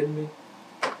 "Are you kidding me?"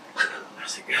 I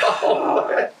was like,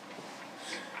 "Oh."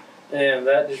 And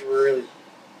that just really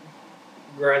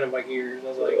grinded my gears. I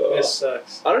was like, "This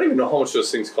sucks." I don't even know how much those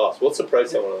things cost. What's the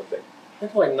price on one of the things? I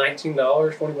think like $19,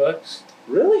 $20.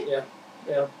 Really? Yeah.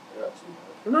 Yeah.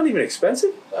 They're not even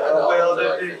expensive?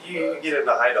 You get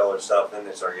into high dollar stuff, then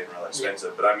they start getting really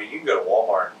expensive. But I mean, you can go to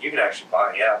Walmart. You can actually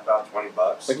buy, about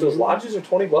 $20. Like those lodges are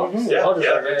 $20? Mhm. Yeah, I'll just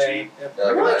yeah, like, they're cheap. Yeah.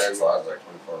 Yeah, What? my hands lodge like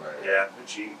 $24.99. Yeah, they're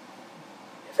cheap.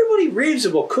 Everybody raves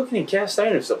about cooking in cast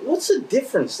iron stuff. What's the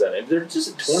difference then? If they're just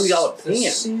a $20 The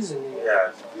pan. seasoning.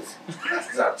 Yeah.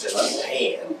 It's not just a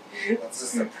pan. That's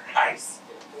just the price.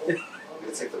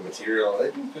 It's like the material.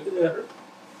 They do cook it better.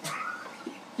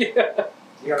 Yeah.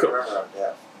 You gotta remember I'm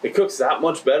deaf. It cooks that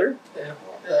much better? Yeah,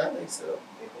 I think so.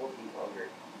 It won't heat longer.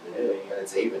 And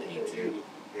it's even heat too.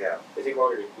 Yeah. They take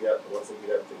longer to heat up. Once they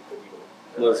heat up, they cook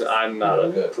even. Listen, I'm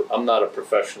not a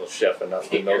professional chef enough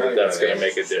to know that that's going to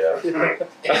make a difference.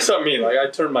 That's what I mean. Like, I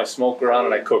turn my smoker on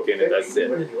and I cook in it. That's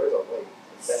it.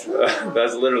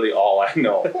 That's literally all I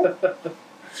know.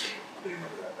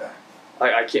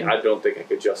 I can't. I don't think I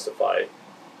could justify.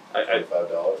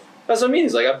 $5. That's what I mean.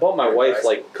 It's like I bought my wife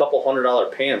like a couple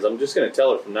 $100 pans. I'm just going to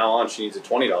tell her from now on she needs a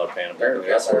 $20 pan. Apparently,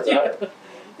 that's That's what our time.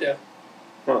 Yeah.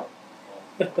 Huh.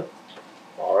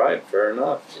 All right, fair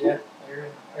enough. Yeah.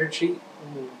 They're cheap.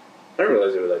 I didn't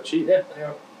realize they were that cheap. Yeah, they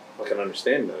are. I can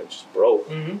understand that. It just broke.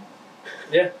 Mm-hmm.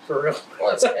 Yeah, for real.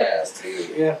 Well, it's cast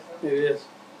too. Yeah, it is.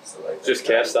 So like Just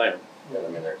they're cast iron. kind of- I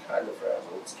mean, they're kind of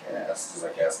fragile. It's cast. It's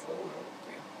like cast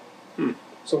aluminum.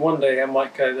 So one day I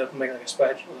might cut it up and make like a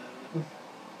spatula out of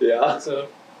Yeah. it. So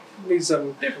be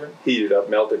something different. Heat it up,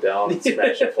 melt it down, and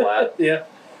smash it flat. Yeah.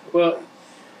 Well,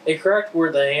 it cracked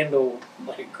where the handle,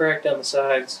 like it cracked down the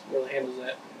sides where the handle's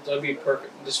at. So it'd be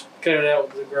perfect. Just cut it out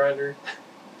with the grinder.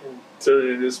 Turn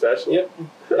it into a special. Yep.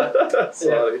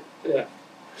 Sorry. Yeah.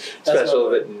 Special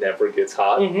that never gets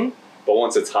hot. Mm-hmm. But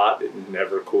once it's hot, it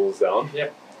never cools down.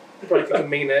 Probably cook a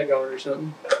mean egg on it or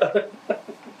something.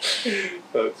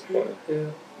 That's funny.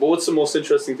 Yeah. Well, what's the most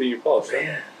interesting thing you polished? Then?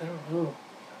 Man, I don't know.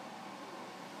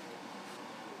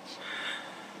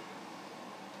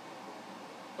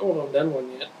 I don't know if I've done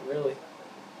one yet, really.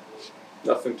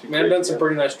 Nothing too Man, I've done crazy. some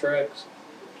pretty nice trucks.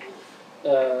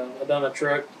 I've done a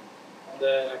truck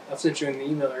that I sent you in the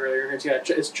email earlier.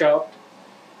 It's chopped.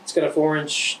 It's got a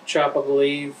 4-inch chop, I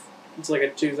believe. It's like a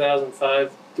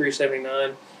 2005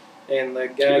 379, and the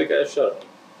Give guy, the guy a shout out.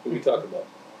 Who we talking about?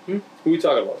 Hmm? Who we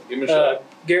talking about? Give him a shout out.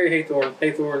 Gary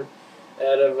Haythorne,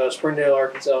 out of Springdale,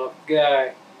 Arkansas.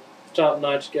 Guy,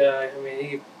 top-notch guy. I mean,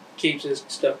 he keeps his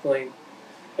stuff clean.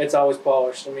 It's always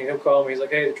polished. I mean, he'll call me. He's like,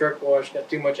 "Hey, the truck wash got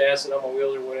too much acid on my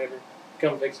wheels or whatever.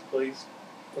 Come fix it, please."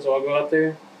 So I'll go out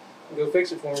there and go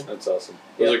fix it for him. That's awesome.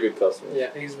 Those Yeah. are good customers. Yeah,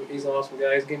 he's an awesome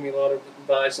guy. He's given me a lot of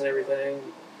advice and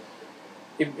everything.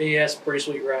 He has some pretty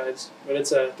sweet rides. But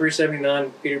it's a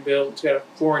 379 Peterbilt. It's got a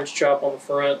 4-inch chop on the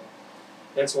front.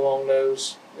 And it's a long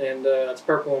nose. And it's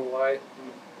purple and white.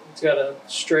 And it's got a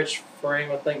stretch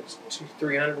frame, I think it's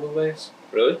 300 wheelbase.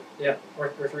 Really? Yeah, or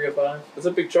 305. That's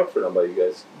a big truck for down by you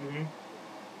guys. Mm-hmm.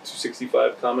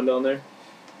 265 common down there?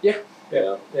 Yeah.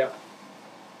 Yeah. Yeah.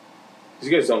 'Cause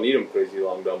you guys don't need them crazy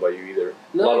long down by you either.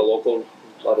 No. A lot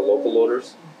of local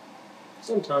loaders.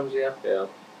 Sometimes, yeah. Yeah.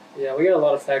 Yeah, we got a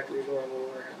lot of factories around where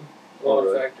we're at. A lot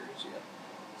of factories, yeah.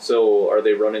 So are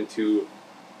they running to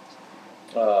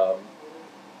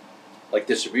like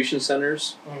distribution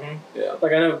centers? Mm-hmm. Yeah.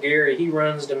 Like I know Gary, he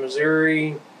runs to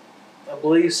Missouri, I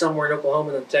believe somewhere in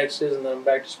Oklahoma, then Texas, and then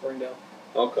back to Springdale.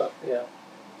 Okay. Yeah.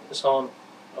 Just hauling,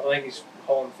 I think he's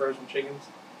hauling frozen chickens.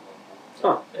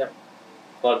 Huh. Yeah.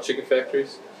 A lot of chicken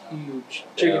factories. Huge.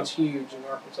 Chicken's huge in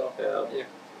Arkansas. Yeah. Yeah.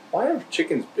 Why are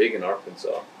chickens big in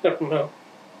Arkansas? I don't know.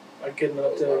 I could That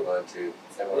not was tell my you. mind too.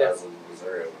 Same when Yeah. I was in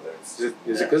Missouri over there. Is it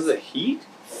because of the heat?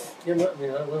 Yeah, I mean,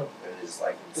 I don't know. They just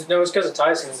like, No, it's because of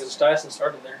Tyson, because Tyson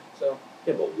started there. So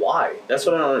Yeah, but why? That's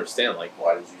what I don't understand. Like,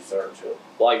 why did you start children?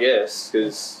 well, I guess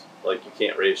because like you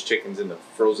can't raise chickens in the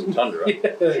frozen tundra.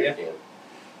 yeah.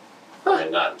 I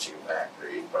mean, not in chicken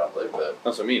factory, probably, but.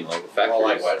 That's what I mean. Like the factory. Well,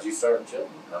 like, why did you start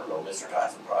children? I don't know. Mr.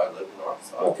 Tyson probably lived in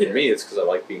Arkansas. Well, for me, it's because I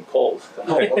like being cold.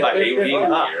 I hate being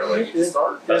hot. Here, like, you just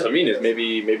start. That's what I mean. Is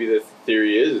maybe the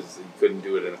theory is you couldn't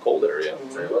do it in a cold area. I'll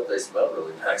tell you what, they smell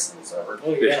really nice in the summer.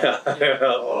 Oh yeah. Yeah.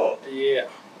 Oh, Yeah.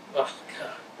 Oh god.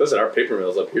 Listen, our paper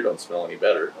mills up here don't smell any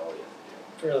better. oh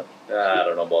Really. I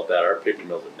don't know about that. Our paper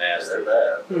mills are yeah. nasty. They're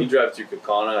bad. You drive through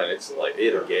Kaukauna and it's like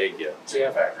it'll gag you. Chicken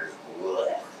Yeah. factories,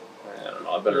 bleh. I don't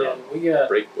know. I've been Yeah, around we got.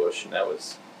 Breakbush and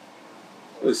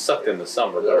it was sucked in the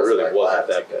summer, but it Those really like wasn't live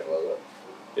that chicken, bad. wasn't it?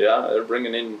 Yeah, they're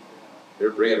bringing in Yeah, the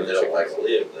but they don't like chickens.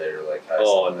 live there, like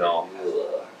Oh, Tyson. no.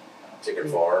 Ugh.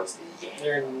 Chicken farms.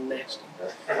 They're nasty.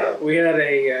 We had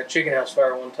a chicken house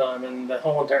fire one time, and the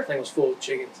whole entire thing was full of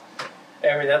chickens.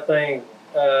 I mean, that thing.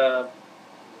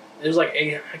 It was like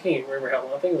I can't even remember how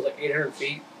long. I think it was like 800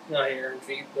 feet. Not 800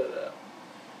 feet, but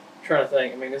I'm trying to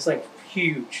think. I mean, this thing was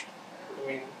huge. I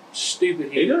mean,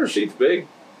 stupid huge. 800 feet's big.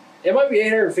 It might be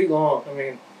 800 feet long. I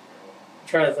mean, I'm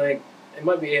trying to think. It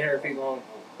might be 800 feet long.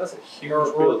 That's a huge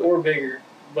or bigger.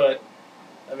 But,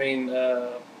 I mean,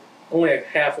 only like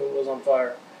half of it was on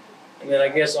fire. And then I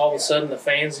guess all of a sudden the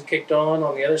fans had kicked on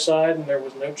the other side and there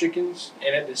was no chickens.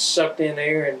 And it just sucked in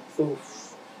air and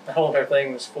poof, the whole entire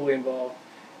thing was fully involved.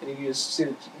 And you just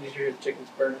you hear the chickens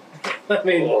burning. I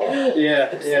mean, Oh.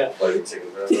 yeah. Flavor chicken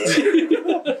burger.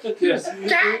 Yes.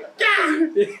 Yeah.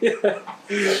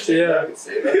 I can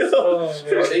see it. Oh,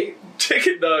 man. Let's eat.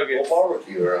 Chicken nuggets. We'll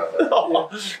barbecue around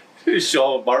it. You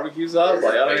show them barbecue sauce?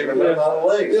 Like, I don't even know. on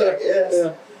legs, I guess.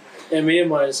 Yeah. And me and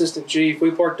my assistant chief,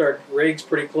 we parked our rigs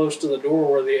pretty close to the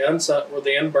door where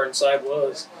the unburned side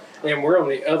was, and we're on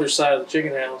the other side of the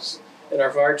chicken house. And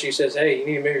our fire chief says, "Hey, you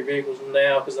need to move your vehicles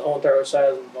now because the whole entire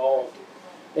side is involved."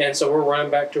 And so we're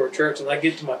running back to our trucks, and I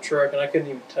get to my truck and I couldn't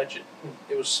even touch it.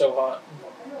 It was so hot,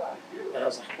 and I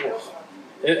was like, "Whoa!"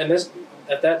 And this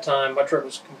at that time, my truck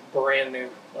was brand new,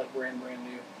 like brand new.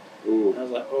 Ooh. I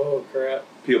was like, "Oh crap!"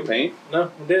 Peel paint? No,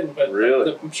 it didn't. But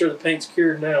Really? I'm sure the paint's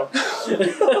cured now.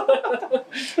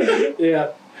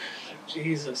 Yeah.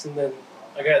 Jesus. And then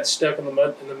I got stuck in the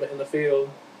mud in the field.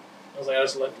 I was like, I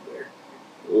just left it there.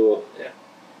 Ooh. Yeah.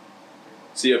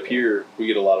 See, up here, we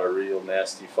get a lot of real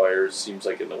nasty fires, seems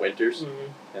like in the winters,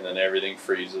 Mm-hmm. and then everything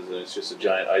freezes, and it's just a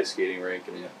giant ice skating rink.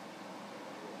 And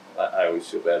I always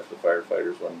feel bad for the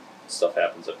firefighters when stuff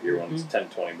happens up here when it's 10,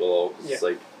 20 below. 'Cause it's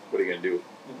like, what are you going to do?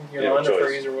 Your You have a line to choice.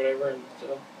 freeze or whatever. And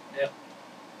so,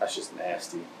 That's just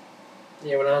nasty.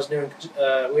 yeah, when I was doing,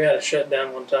 we had a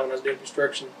shutdown one time when I was doing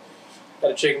construction at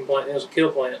a chicken plant. It was a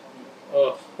kill plant.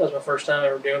 Oh, that was my first time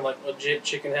ever doing like legit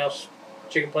chicken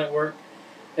plant work.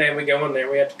 And we go in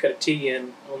there, we have to cut a T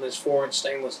in on this 4-inch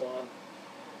stainless line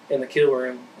in the kill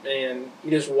room. And you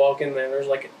just walk in there, there's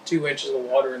like 2 inches of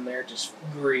water in there, just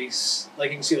grease. Like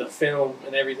you can see the film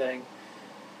and everything.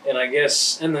 And I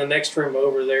guess in the next room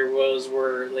over there was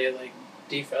where they had like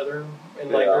defeather them.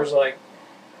 And like Yeah. there's like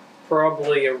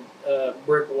probably a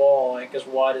brick wall like as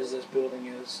wide as this building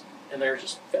is. And there's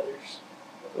just feathers.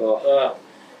 Oh.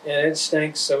 And it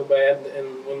stinks so bad.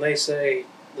 And when they say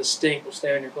the stink will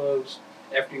stay on your clothes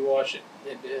after you wash it,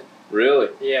 it did. Really?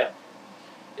 Yeah.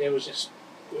 It was just,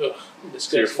 ugh, So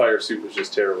disgusting. your fire suit was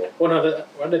just terrible. Well, no,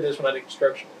 I did this when I did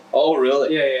construction. Oh,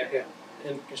 really? Yeah.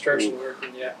 In construction work,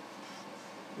 and yeah.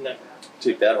 No.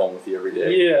 Take that home with you every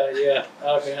day. Yeah.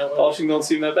 I mean, Polishing don't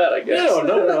seem that bad, I guess.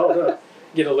 No.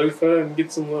 Get a loofah and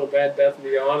get some little Bad Bath and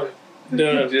Beyond and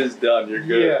done. Just done. You're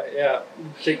good. Yeah.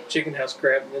 Take chicken house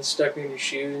crap and then stuck in your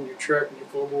shoes and your truck and your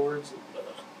floorboards. And,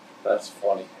 That's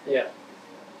funny. yeah.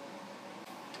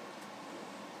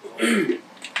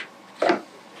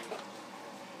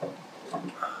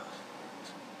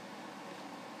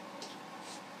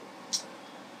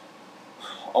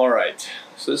 All right.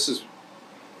 So this has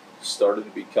started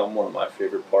to become one of my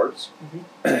favorite parts.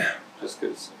 Just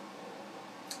because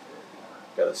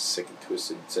got a sick and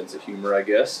twisted sense of humor, I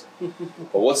guess.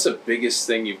 But what's the biggest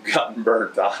thing you've gotten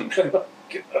burnt on? I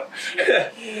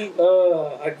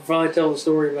can finally tell the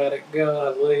story about it.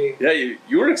 Golly. Yeah,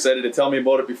 you were excited to tell me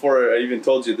about it before I even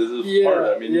told you this was part of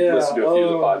it. I mean, you've listened to a few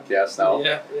of the podcasts now.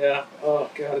 Yeah. Oh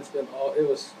God, it's been all.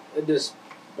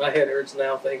 My head hurts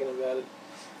now thinking about it.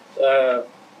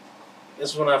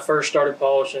 This is when I first started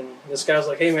polishing. This guy's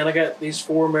like, "Hey man, I got these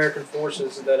 4 American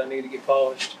Forces that I need to get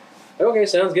polished." Okay,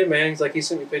 sounds good, man. He's like, he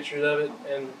sent me pictures of it,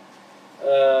 and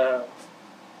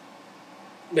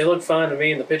They looked fine to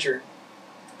me in the picture.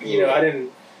 You know, I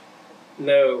didn't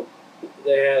know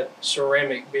they had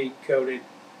ceramic bead coated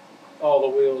all the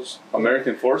wheels.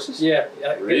 American Forces? Yeah,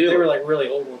 Really? They were like really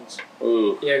old ones.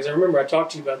 Ooh. Yeah, because I remember I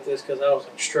talked to you about this because I was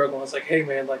like struggling. I was like, hey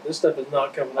man, like this stuff is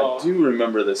not coming off. I do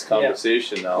remember this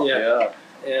conversation now. Yeah.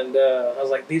 And I was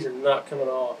like, these are not coming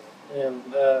off. And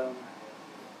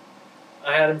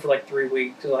I had them for like 3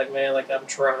 weeks. Like, man, like I'm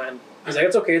trying. He's like,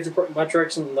 it's okay. My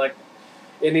truck's like,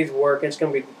 it needs work. It's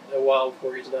gonna be a while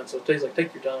before he's done. So he's like,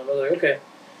 take your time. I was like, okay,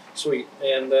 sweet.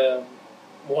 And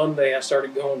one day I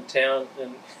started going to town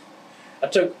and I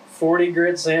took 40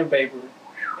 grit sandpaper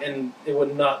and it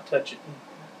would not touch it.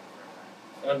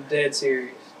 I'm dead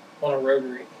serious. On a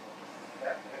rotary.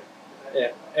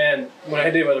 Yeah. And when I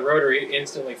did it with a rotary, it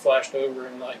instantly flashed over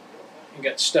and like it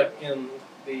got stuck in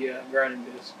the grinding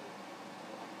disc.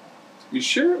 You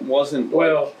sure it wasn't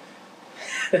Well,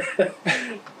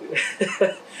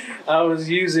 I was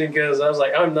using because I was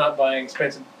like, I'm not buying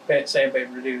expensive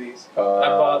sandpaper to do these. I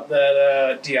bought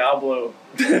that Diablo.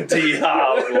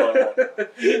 Diablo.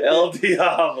 El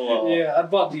Diablo. Yeah, I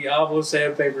bought Diablo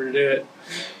sandpaper to do it.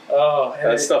 Oh,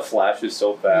 and That stuff flashes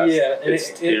so fast. Yeah, and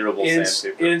it's terrible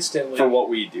sandpaper. Instantly. For what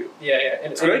we do. Yeah, yeah.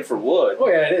 It's great for wood. Oh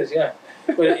yeah, it is. Yeah,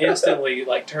 but it instantly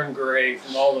like turned gray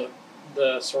from all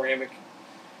the ceramic.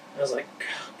 I was like,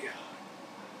 oh, God.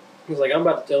 He was like, I'm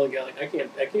about to tell the guy, like, I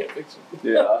can't fix it.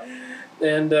 Yeah.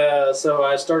 And so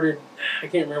I started. I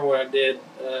can't remember what I did.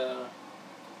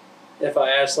 If I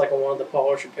asked like on one of the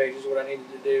polisher pages what I needed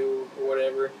to do or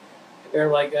whatever, they're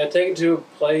like, take it to a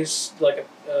place like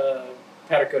a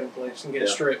powder coating place and get it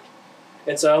stripped.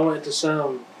 And so I went to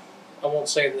some. I won't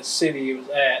say the city it was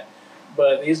at,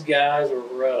 but these guys were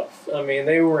rough. I mean,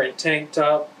 they were in tank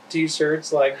top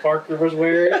T-shirts like Parker was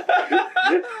wearing.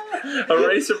 A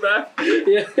racerback?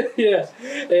 Yeah.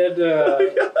 And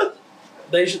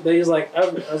they was like,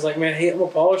 I was like, man, hey, I'm a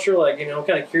polisher. Like, you know, I'm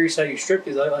kind of curious how you strip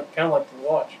these. I kind of like to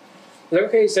watch. Like,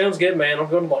 okay, sounds good, man. I'm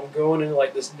going into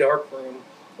like this dark room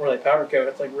where they powder coat.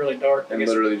 It's like really dark. And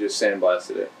literally just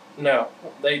sandblasted it. No,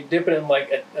 they dip it in like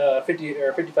a 50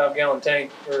 or 55 gallon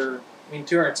tank, or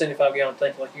 275 gallon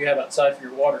tank like you have outside for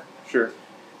your water. Sure.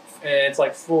 And it's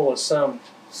like full of some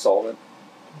Solvent.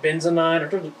 bentonite or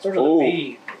sort of the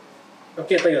B. I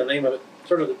can't think of the name of it.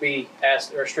 Sort of the B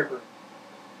acid or stripper.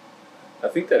 I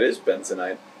think that is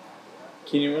bentonite.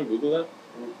 Can you want to Google that?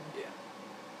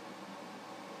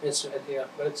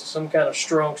 But it's some kind of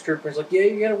strong stripper. He's like, yeah,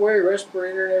 you gotta wear a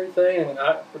respirator and everything, and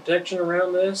protection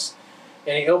around this.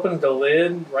 And he opened the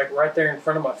lid right there in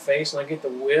front of my face, and I get the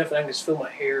whiff, and I can just feel my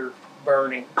hair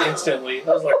burning instantly.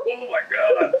 I was like, oh my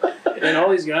God. And all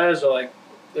these guys are like,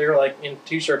 they're like in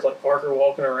T-shirts like Parker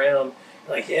walking around.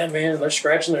 Like, yeah, man, they're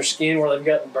scratching their skin where they've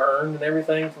gotten burned and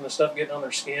everything from the stuff getting on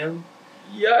their skin.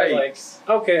 Yikes. Like,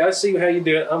 okay, I see how you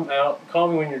do it. I'm out. Call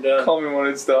me when you're done. Call me when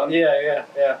it's done. Yeah.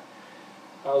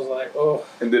 I was like, oh.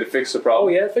 And did it fix the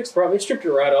problem? Oh, yeah, it fixed the problem. It stripped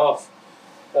it right off.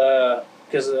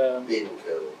 Because, Bean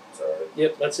coat, sorry.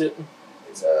 Yep, that's it.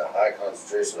 It's a high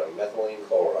concentration of methylene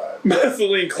chloride.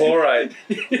 Methylene chloride.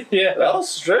 Yeah. That'll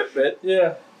strip it.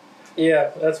 Yeah. Yeah,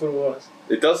 that's what it was.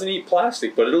 It doesn't eat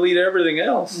plastic, but it'll eat everything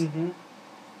else. Mm-hmm.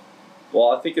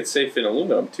 Well, I think it's safe in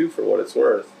aluminum, too, for what it's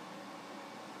worth.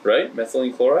 Right?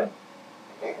 Methylene chloride?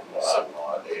 I have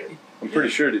no idea. I'm pretty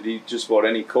sure it eat just about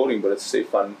any coating, but it's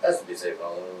safe on... It has to be safe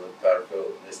on aluminum with powder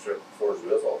coat. They strip forged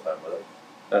wheels all the time with it.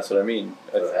 That's what I mean.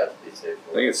 So it has to be safe.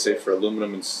 I think it's safe for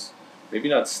aluminum and... Maybe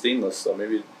not stainless, though.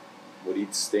 Maybe it would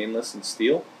eat stainless and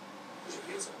steel.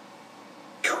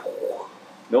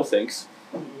 No thanks.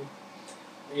 Mm-hmm.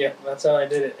 Yeah, that's how I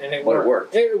did it. And it But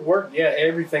worked. it worked. It worked, yeah.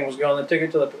 Everything was gone. They took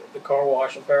it to the car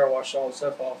wash and power washed all the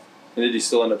stuff off. And did you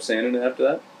still end up sanding it after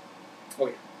that?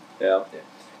 Oh, Yeah.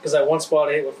 Because that one spot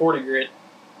I hit with 40 grit,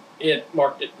 it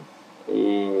marked it.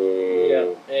 Ooh.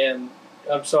 Yeah, and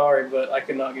I'm sorry, but I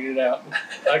could not get it out.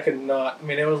 I could not. I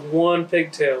mean, it was one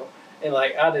pigtail, and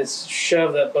like I just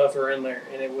shoved that buffer in there,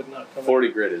 and it would not come 40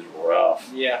 grit is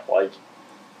rough. Yeah. Like,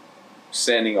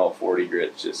 sanding all 40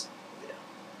 grit just...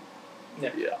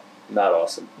 Yeah. Yeah. Not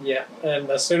awesome. Yeah, and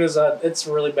as soon as it's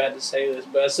really bad to say this,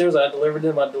 but as soon as I delivered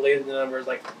them, I deleted the numbers,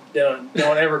 like, done.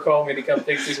 Don't ever call me to come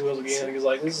fix these wheels again. Because,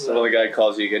 like, this is... So the guy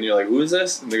calls you again, you're like, who is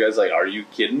this? And the guy's like, are you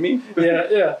kidding me?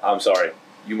 Yeah. I'm sorry.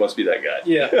 You must be that guy.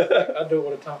 Yeah. I don't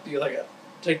want to talk to you. Like,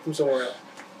 take them somewhere else.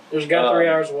 There's a guy 3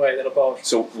 hours away that'll polish.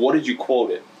 So what did you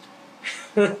quote it?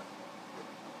 If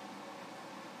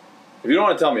you don't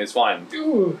want to tell me, it's fine.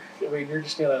 Ooh, I mean, you're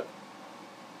just gonna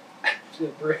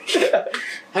break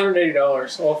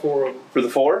 $180, all four of them. For the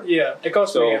four? Yeah, it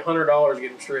cost me $100 to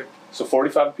get them stripped. So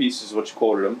 45 pieces is what you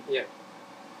quoted them. Yeah.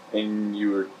 And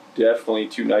you were definitely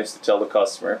too nice to tell the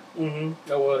customer.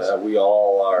 That was. We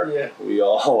all are. Yeah. We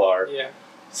all are. Yeah.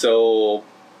 So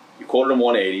you quoted them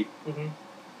 180. Mm-hmm.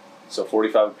 So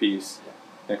 45 a piece. Yeah.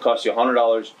 And it cost you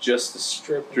 $100 just to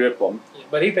strip them. Yeah,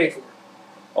 but he paid for it.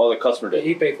 Oh, the customer did.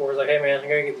 He paid for it. He's like, hey man, I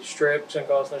gotta get these stripped. It's gonna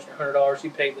cost an extra $100. He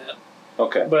paid that.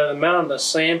 Okay. But the amount of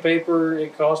sandpaper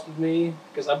it costed me,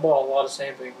 because I bought a lot of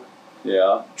sandpaper,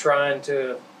 Yeah. trying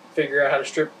to figure out how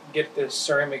to get this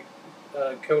ceramic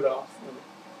coat off. And,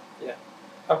 yeah,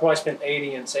 I probably spent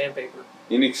 $80 in sandpaper.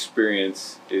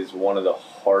 Inexperience is one of the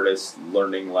hardest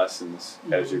learning lessons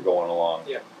as Mhm. you're going along.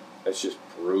 Yeah. It's just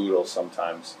brutal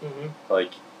sometimes. Mm-hmm.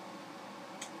 Like,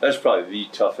 that's probably the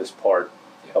toughest part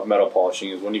of metal polishing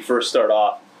is when you first start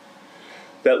off.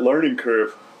 That learning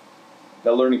curve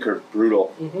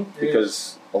brutal Mm-hmm.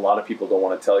 because a lot of people don't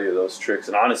want to tell you those tricks.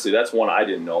 And honestly, that's one I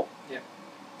didn't know. Yeah.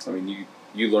 I mean,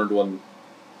 you learned one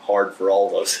hard for all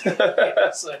of us.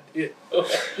 Yes, I did.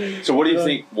 So what do you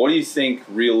think? What do you think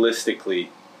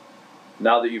realistically?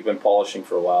 Now that you've been polishing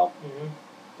for a while,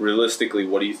 realistically,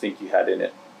 what do you think you had in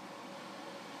it?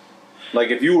 Like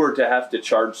if you were to have to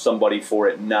charge somebody for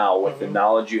it now with the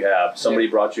knowledge you have, somebody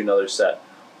brought you another set,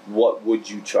 what would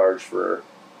you charge for?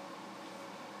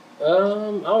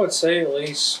 I would say at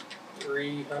least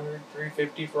 $300,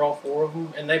 $350 for all 4 of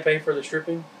them, and they pay for the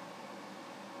stripping.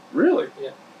 Really?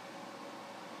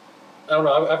 I don't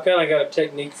know. I've kind of got a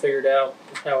technique figured out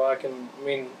how I can. I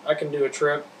mean, I can do a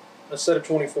set of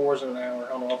 24s in an hour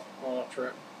on a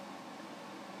trip,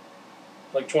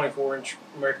 like 24-inch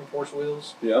American Force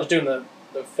wheels. Yeah. Just doing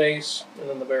the face and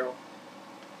then the barrel,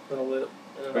 and the lip.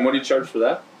 And what do you charge for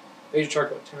that? They usually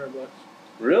charge like $200.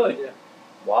 Really? Yeah.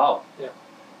 Wow. Yeah.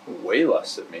 Way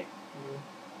less than me.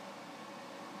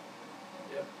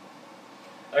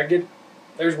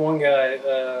 There's one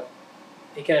guy.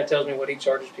 He kind of tells me what he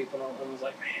charges people, and I was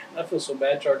like, man, I feel so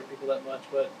bad charging people that much.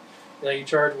 But you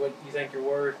charge what you think you're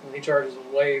worth, and he charges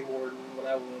way more than what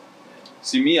I would. Man.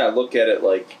 See, me, I look at it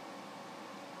like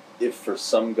if for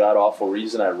some god awful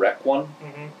reason I wreck one,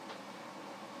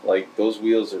 like those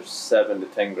wheels are $7 to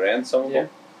 $10 grand. Some of them.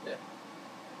 Yeah.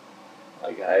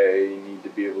 Like I need to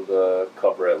be able to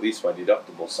cover at least my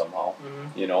deductible somehow.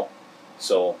 You know,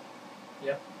 so.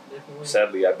 Definitely.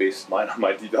 Sadly, I based mine on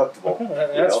my deductible.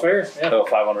 That's fair. Yeah. I have a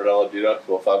 $500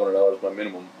 deductible. $500 my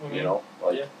minimum. You know,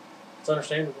 like it's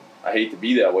understandable. I hate to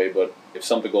be that way, but if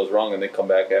something goes wrong and they come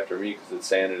back after me because it's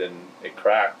sanded and it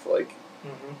cracked, like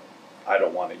I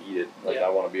don't want to eat it. Like I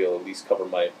want to be able to at least cover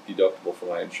my deductible for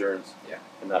my insurance.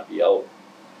 And not be out.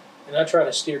 And I try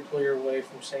to steer clear away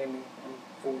from sanding on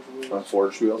forged wheels. On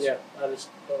forged wheels. Yeah, I just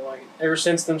don't like it. Ever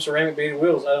since them ceramic beaded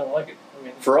wheels, I don't like it. I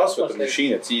mean, for us with the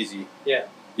machine, it's easy. Yeah.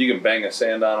 You can bang a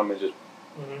sand on them and just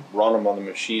run them on the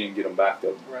machine and get them back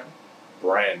to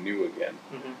brand new again.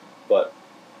 But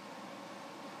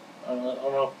I don't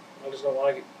know. I just don't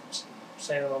like it.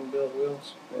 Sanding on the billet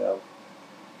wheels. Yeah.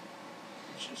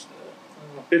 It's just. I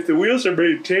don't know. If the wheels are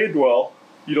maintained well,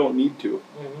 you don't need to.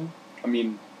 I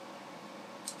mean,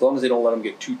 as long as they don't let them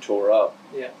get too tore up.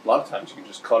 Yeah. A lot of times you can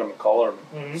just cut them and color them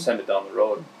and send it down the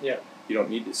road. Yeah. You don't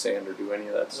need to sand or do any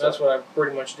of that stuff. That's what I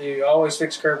pretty much do. I always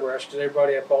fix curb rash because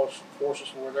everybody I polish forces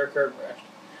for their curb rash.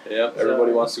 Yeah,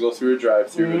 everybody wants to go through a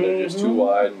drive-through and they're just too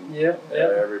wide. And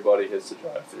everybody hits the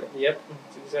drive-through. Yep,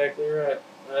 that's exactly right.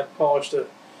 I polished a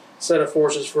set of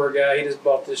forces for a guy. He just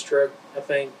bought this truck, I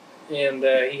think, and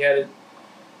he had it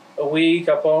a week.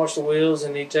 I polished the wheels,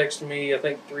 and he texted me, I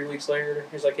think, 3 weeks later.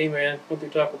 He's like, hey, man, went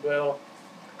through Taco Bell,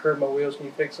 curved my wheels. Can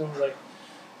you fix them? I was like,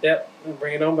 yep,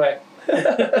 bring it on back. Been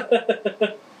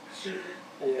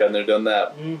there, done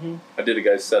that. I did a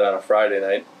guy's set on a Friday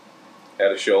night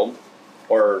at a show.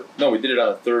 Or, no, we did it on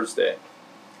a Thursday.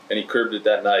 And he curbed it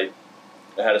that night.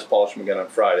 I had us polish him again on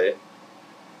Friday.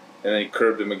 And then he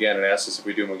curbed him again and asked us if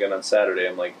we do him again on Saturday.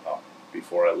 I'm like, oh,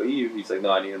 before I leave? He's like,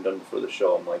 no, I need him done before the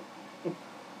show. I'm like,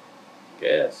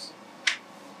 guess.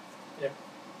 Yeah.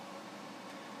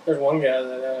 There's one guy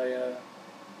that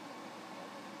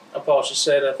I polished a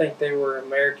set. I think they were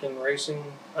American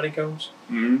Racing honeycombs.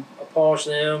 I polished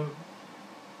them,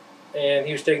 and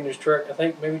he was taking his truck, I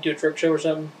think maybe to a truck show or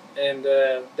something. And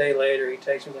a day later, he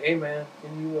texts me like, "Hey man,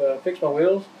 can you fix my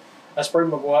wheels?" I sprayed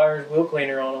McGuire's wheel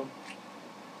cleaner on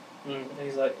them. And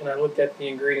he's like, and I looked at the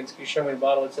ingredients. He showed me the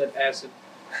bottle. It said acid.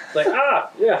 Like,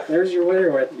 yeah, there's your winner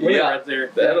right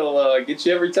there. That'll get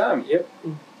you every time. Yep.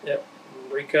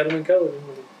 Recut them and color them.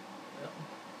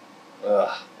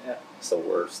 Ugh. Yeah. It's the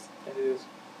worst. It is.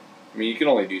 I mean, you can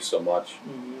only do so much.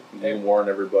 You can warn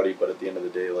everybody, but at the end of the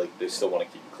day, like, they still want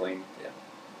to keep it clean.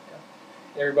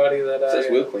 Everybody that it says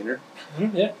wheel cleaner.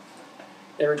 Yeah.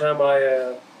 Every time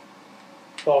I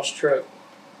polish a truck,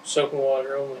 soap and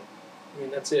water only. I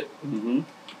mean, that's it. Mm-hmm.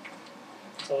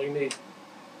 That's all you need.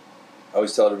 I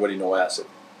always tell everybody no acid.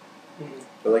 Mm-hmm.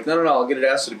 They're like, no, I'll get it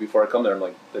acided before I come there. I'm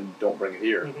like, then don't bring it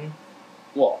here. Mm-hmm.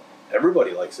 Well,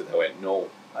 everybody likes it that way. No,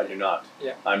 I do not.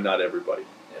 Yeah. I'm not everybody.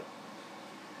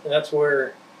 And that's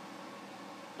where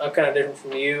I'm kind of different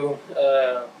from you.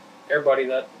 Everybody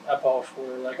that I polish for,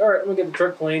 like, all right, let me get the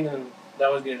truck clean, and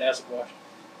that was getting acid washed.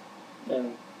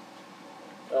 And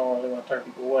I don't really want to turn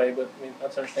people away, but I mean,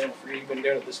 that's understandable for you. You've been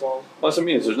doing it this long. Well, that's what I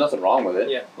mean is there's nothing wrong with it.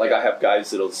 Yeah. Like I have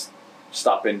guys that'll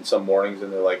stop in some mornings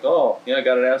and they're like, oh, yeah, I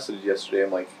got it acided yesterday.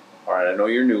 I'm like, all right, I know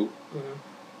you're new.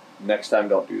 Mm-hmm. Next time,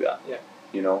 don't do that. Yeah.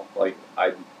 You know, like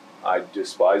I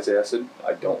despise acid.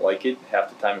 I don't like it. Half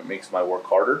the time, it makes my work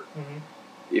harder.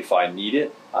 Mm-hmm. If I need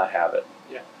it, I have it.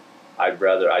 Yeah. I'd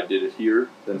rather I did it here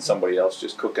than somebody else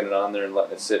just cooking it on there and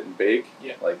letting it sit and bake.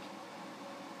 Yeah. Like,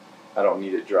 I don't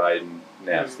need it dried and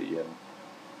nasty and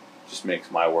just makes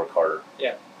my work harder.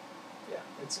 Yeah.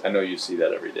 It's, I know you see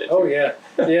that every day. oh, too. yeah.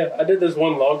 Yeah, I did this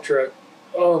one log truck.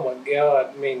 Oh, my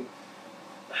God. I mean,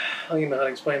 I don't even know how to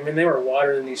explain. I mean, they were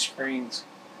wider than these screens.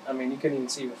 I mean, you couldn't even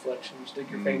see reflection. You stick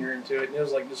your finger into it, and it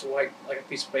was like just white, like a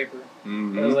piece of paper. Mm-hmm.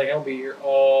 And I was like, I'll be here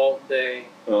all day.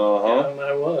 Uh-huh. And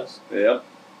I was. Yep.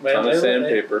 Ton of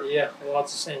sandpaper. Yeah,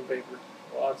 lots of sandpaper.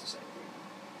 Lots of sandpaper.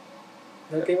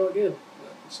 And it came out good.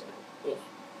 It's like,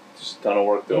 Just a ton of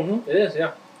work, though. mm-hmm. It is,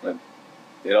 yeah.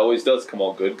 It always does come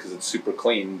out good because it's super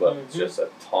clean, but it's Mhm. just a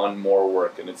ton more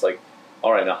work. And it's like,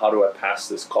 all right, now how do I pass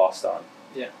this cost on?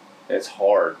 Yeah. And it's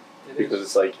hard It because is.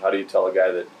 it's like, how do you tell a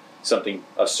guy that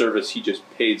a service he just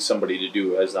paid somebody to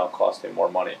do has now cost him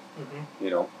more money? Mm-hmm. You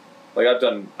know, like I've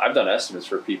done estimates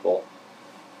for people,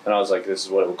 and I was like, this is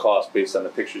what it would cost based on the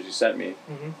pictures you sent me,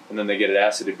 Mm-hmm. and then they get it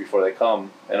acided before they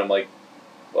come, and I'm like,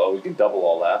 well, we can double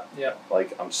all that. Yeah.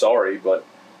 Like, I'm sorry, but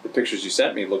the pictures you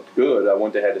sent me looked good. I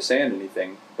wouldn't have had to sand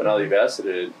anything, but now that you've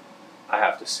acided it, I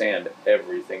have to sand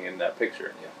everything in that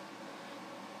picture. Yeah.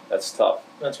 That's tough.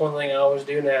 That's one thing I always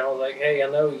do now. Like, hey, I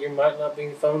know you might not be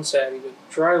phone savvy, but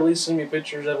try to at least send me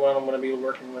pictures of what I'm going to be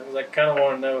working with. 'Cause I kind of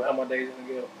want to know how my day's going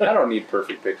to go. I don't need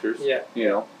perfect pictures. Yeah. You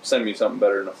know, send me something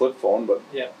better than a flip phone, but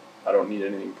Yeah. I don't need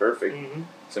anything perfect. Mm-hmm.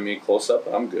 Send me a close up,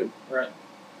 and I'm good. Right.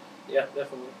 Yeah,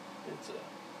 definitely. It's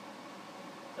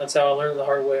that's how I learned the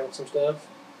hard way on some stuff.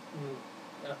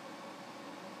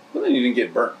 But then you didn't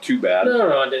get burnt too bad.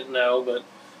 No, I didn't know, but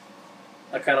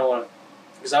I kind of want to,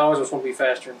 because I always just want to be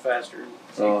faster and faster and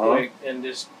see quick, and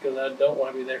just because I don't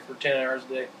want to be there for 10 hours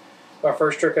a day. My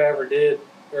first truck I ever did,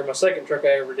 or my second truck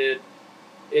I ever did,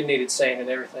 it needed sanded.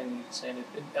 Everything needed sanded.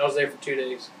 I was there for 2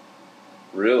 days.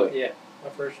 Really? Yeah,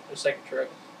 the second truck.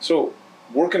 So,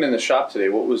 working in the shop today,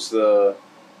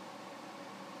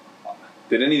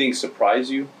 did anything surprise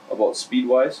you about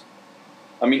speed-wise?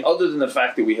 I mean, other than the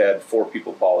fact that we had 4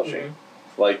 people polishing,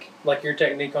 like your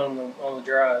technique on the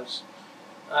drives.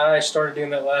 I started doing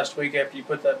that last week after you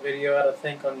put that video out. I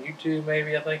think on YouTube,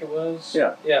 maybe I think it was.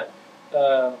 Yeah. Yeah.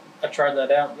 I tried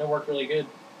that out and it worked really good.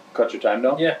 cut your time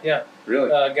down? Yeah. Really?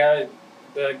 Guy,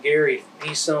 Gary,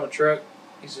 he's selling a truck.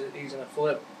 He's in a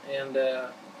flip, and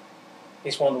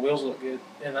he's wanted the wheels look good,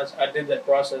 and I did that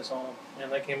process on them,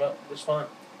 and they came up just fine.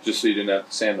 Just so you didn't have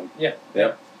to sand them. Yeah.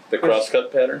 Yeah. The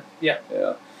cross-cut pattern? Yeah.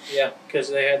 Yeah. Yeah, because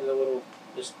they had the little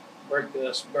just brake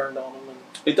dust burned on them, and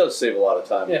It does save a lot of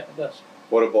time. yeah, it does.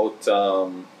 What about,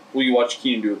 will you watch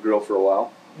Keenan do a grill for a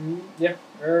while? Yeah,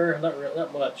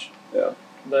 not much. Yeah.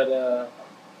 But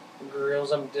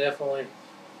grills, I'm definitely.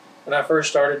 When I first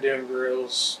started doing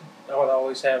grills, I would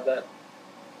always have that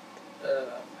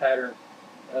pattern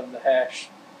of the hash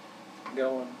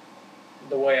going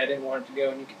the way I didn't want it to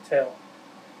go, and you could tell.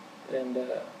 And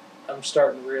I'm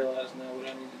starting to realize now what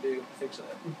I need to do to fix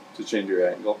that. To change your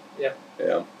angle? Yeah.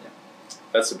 Yeah.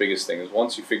 That's the biggest thing, is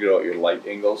once you figure out your light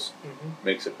angles, Mm-hmm.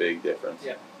 makes a big difference.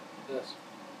 Yeah. It does.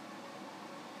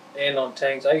 And on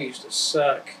tanks, I used to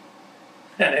suck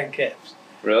at end caps.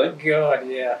 Really? God,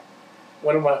 yeah.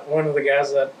 One of the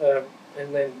guys that his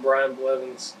name's Brian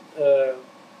Blevins.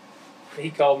 He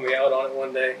called me out on it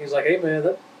one day. He's like, "Hey man,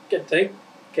 that tank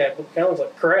cap kind of looks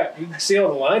like crap. You can see all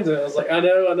the lines in it." I was like, "I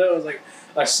know." I was like,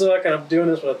 "I suck, and I'm doing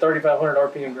this with a 3,500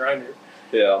 RPM grinder."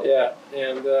 Yeah. Yeah,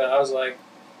 and I was like,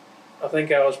 I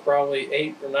think I was probably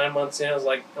 8 or 9 months in. I was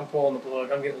like, I'm pulling the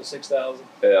plug. I'm getting the 6,000.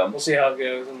 Yeah. We'll see how it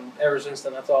goes. And ever since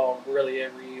then, that's all I've really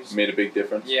ever used. Made a big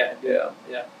difference? Yeah. It did.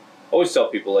 Yeah. Always tell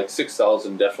people, like,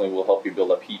 6,000 definitely will help you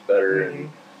build up heat better and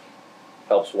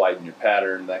helps widen your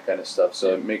pattern, that kind of stuff.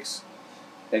 So it makes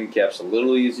end caps a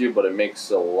little easier, but it makes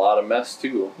a lot of mess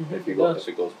too if it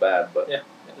goes bad. But yeah,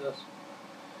 it does.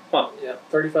 Huh. Yeah,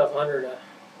 3,500.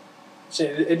 See,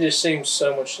 it just seems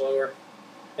so much slower,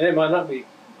 and it might not be,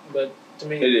 but To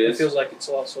me, It is. feels like it's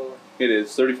a lot slower. It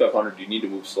is 3,500. You need to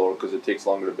move slower because it takes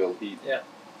longer to build heat. Yeah.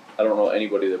 I don't know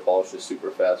anybody that polishes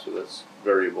super fast with this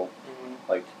variable. Mm-hmm.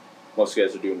 Like most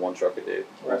guys are doing 1 truck a day.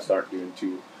 Right. Most aren't doing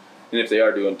 2, and if they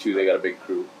are doing 2, they got a big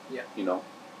crew. Yeah. You know,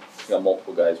 they got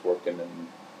multiple guys working and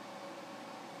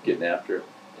getting after it.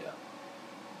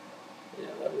 Yeah,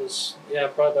 that was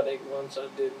probably about 8 months. I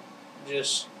did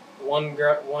just one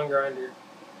grinder.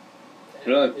 And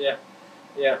Really?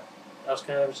 Yeah. I was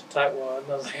kind of just a tightwad,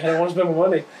 and I was like, I don't want to spend my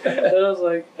money. And I was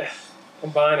like,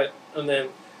 I'm buying it, and then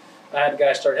I had a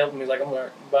guy start helping me. He's like, I'm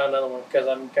gonna buy another one because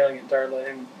I'm kind of getting tired of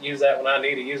letting him use that when I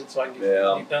need to use it so I can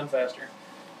get done faster.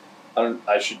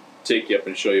 I should take you up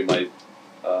and show you my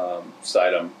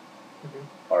Sidem,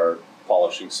 our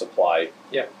polishing supply.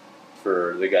 Yeah.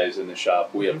 For the guys in the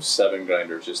shop, we have 7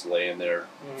 grinders just laying there.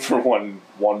 For one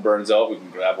burns out, we can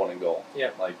grab one and go.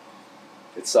 Yeah. Like,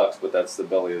 it sucks, but that's the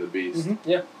belly of the beast.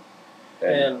 Yeah.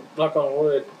 And knock on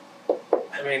wood,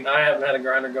 I mean, I haven't had a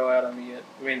grinder go out on me yet.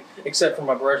 I mean, except for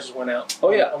my brushes went out.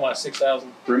 Oh, yeah. On my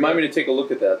 6,000. Remind me to take a look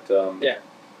at that. Yeah.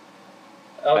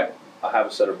 I have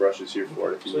a set of brushes here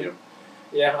for it if you need them.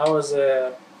 Yeah, I was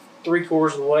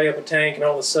 3/4 of the way up a tank, and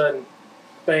all of a sudden,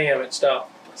 bam! It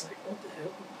stopped. I was like, "What the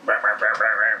hell?"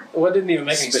 Well, it didn't even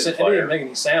make any. It didn't even make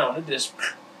any sound. It just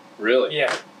Really?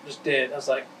 yeah, just did. I was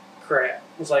like, "Crap!"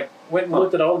 It was like went and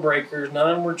looked at all the breakers. None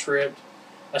of them were tripped.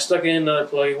 I stuck it in another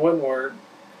plug. It wouldn't work.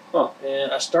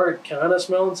 And I started kind of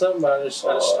smelling something, but I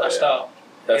stopped.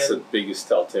 That's And- the biggest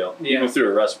telltale. Yeah. Even through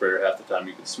a respirator, half the time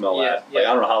you can smell Yeah, that. Like,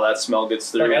 I don't know how that smell gets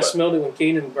through. Like I but smelled it when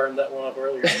Keenan burned that one up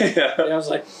earlier. yeah. And I was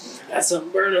like, "That's something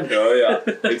burning." Oh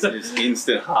yeah, it's just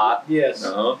instant hot. Yes.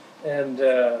 Uh-huh. And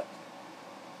I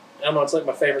don't know, it's like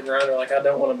my favorite grinder. Like I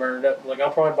don't want to burn it up. Like I'll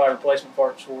probably buy replacement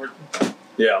parts for it. I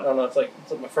Yeah. don't know. It's like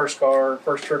my first car,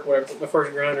 first truck, whatever. It's like my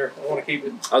first grinder. I want to keep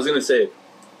it. I was gonna say,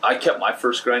 I kept my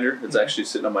first grinder. It's actually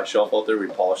sitting on my shelf out there. We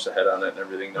polished the head on it and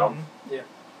everything now. Yeah.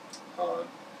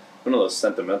 One of those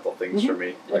sentimental things for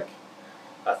me. Yeah. Like,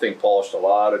 I think polished a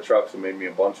lot of trucks and made me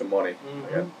a bunch of money. Mhm.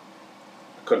 Like, I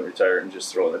couldn't retire it and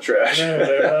just throw it in the trash. No,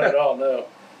 not at all. No.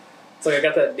 It's like I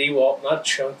got that DeWalt, and I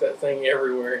chunked that thing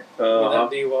everywhere. Uh-huh.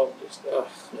 That DeWalt just,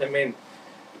 I mean,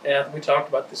 we talked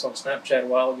about this on Snapchat a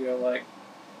while ago. Like,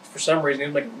 for some reason,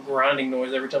 it would make a grinding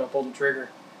noise every time I pulled the trigger.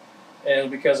 And it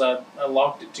was because I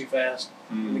locked it too fast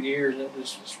in the gears, and it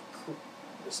just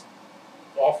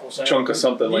awful sound. Chunk of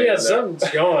something laying Yeah, there.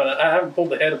 something's gone. I haven't pulled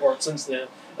the head apart since then.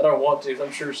 I don't want to.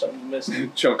 I'm sure something's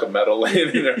missing. Chunk of metal laying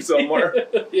in there somewhere.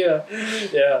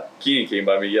 Yeah. Keenan came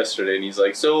by me yesterday and he's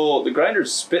like, "So the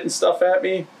grinder's spitting stuff at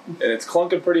me and it's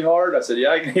clunking pretty hard." I said, "Yeah,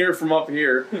 I can hear it from up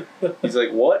here." He's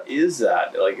like, "What is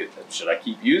that? Like, should I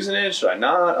keep using it? Should I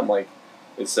not?" I'm like,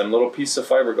 "It's some little piece of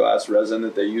fiberglass resin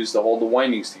that they use to hold the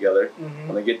windings together.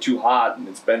 When they get too hot, and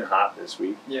it's been hot this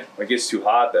week, Yeah. when it gets too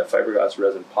hot, that fiberglass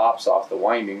resin pops off the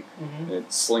winding Mm-hmm. and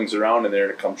it slings around in there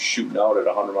and it comes shooting out at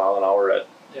 100 mile an hour at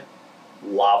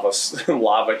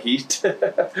lava heat."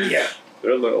 Yeah.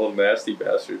 They're little nasty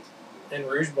bastards. And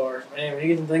rouge bars, man, when you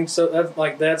get them things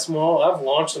that small, I've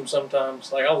launched them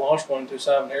sometimes. Like I launched one into a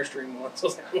side of an Airstream once. I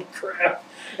was like, "Oh crap!"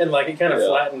 And like it kind of Yeah.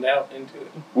 flattened out into it.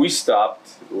 We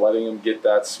stopped letting them get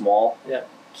that small. Yeah.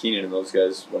 Keenan and those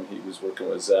guys, when he was working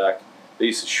with Zach, they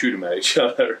used to shoot them at each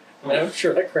other. And I'm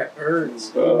sure that crap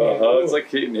hurts. It's like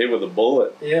getting hit with a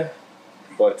bullet. Yeah.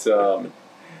 But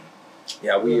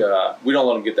yeah, we don't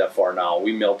let them get that far now.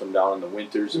 We melt them down in the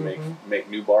winters and make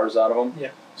new bars out of them.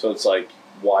 Yeah. So it's like,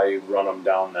 why run them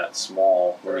down that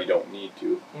small when you don't need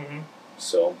to? Mm-hmm.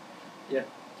 So.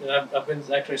 And I've been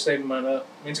actually saving mine up.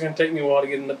 I mean, it's going to take me a while to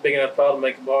get in a big enough pile to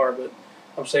make a bar, but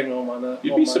I'm saving all mine up.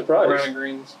 You'd all be my surprised. Brown and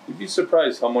greens. You'd be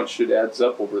surprised how much it adds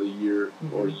up over the year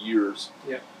or years.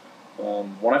 Yeah.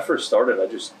 When I first started, I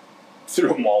just threw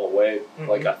them all away. Mhm.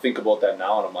 Like, I think about that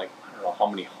now, and I'm like, I don't know how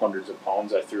many hundreds of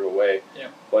pounds I threw away. Yeah.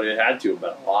 But it had to have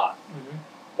been a lot. Mm-hmm.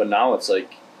 But now it's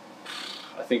like,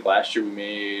 I think last year we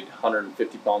made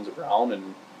 150 pounds of brown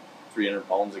and 300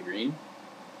 pounds of green.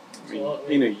 I mean,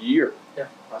 in a year. Yeah.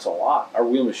 That's a lot. Our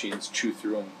wheel machines chew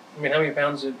through them. I mean, how many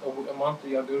pounds a month do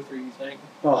y'all go through, you think?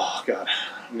 Oh, God.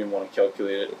 I don't even want to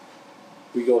calculate it.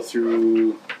 We go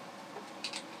through...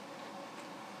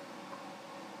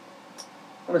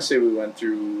 I want to say we went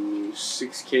through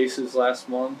 6 cases last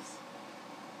month.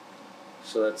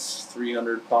 So that's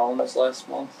 300 pounds last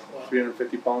month. Wow.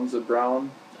 350 pounds of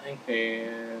brown. Dang.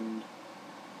 And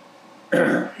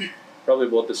probably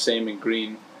about the same in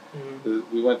green.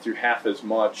 Mm-hmm. We went through half as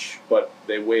much, but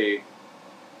they weigh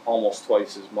almost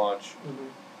twice as much. Mm-hmm.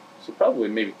 So probably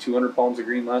maybe 200 pounds of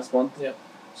green last month. Yeah.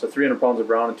 So 300 pounds of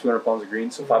brown and 200 pounds of green,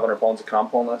 so 500 pounds of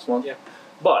compound last month. Yeah.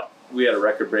 But we had a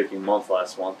record-breaking month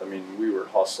last month. I mean, we were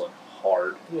hustling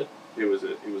hard. Good. It was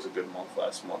a good month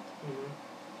last month. Mm-hmm.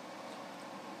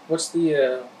 What's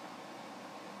the?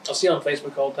 I see on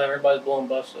Facebook all the time. Everybody's blowing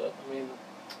buffs up. I mean,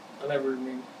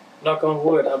 knock on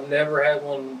wood, I've never had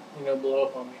one, blow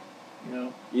up on me.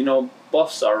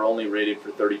 Buffs are only rated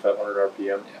for 3,500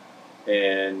 RPM,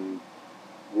 and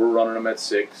we're running them at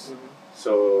 6. Mm-hmm.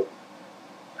 So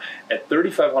at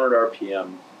 3,500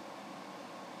 RPM,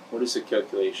 what is the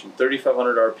calculation?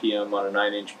 3,500 RPM on a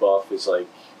 9-inch buff is like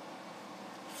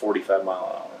 45 mile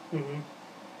an hour. Mm-hmm.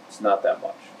 It's not that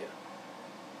much.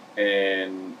 Yeah.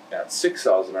 And at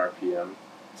 6,000 RPM,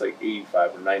 it's like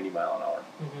 85 or 90 mile an hour.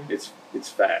 Mm-hmm. It's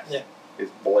fast. Yeah.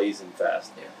 It's blazing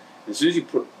fast. Yeah. As soon as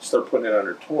you start putting it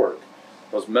under torque,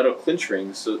 those metal clinch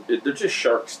rings, they're just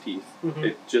shark's teeth. Mm-hmm.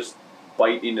 It just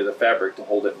bite into the fabric to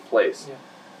hold it in place. Yeah.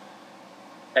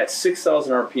 At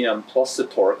 6,000 RPM plus the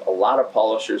torque, a lot of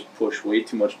polishers push way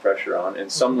too much pressure on,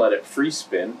 and some let it free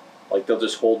spin. Like they'll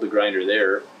just hold the grinder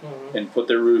there and put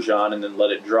their rouge on and then let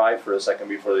it dry for a second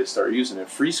before they start using it.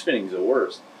 Free spinning is the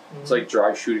worst. Mm-hmm. It's like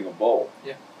dry shooting a bow.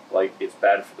 Yeah. Like it's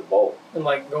bad for the bow. And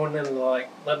like going in, like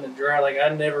letting it dry. Like I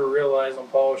never realized on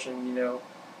polishing,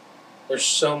 there's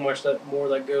so much more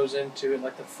that goes into it,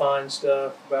 like the fine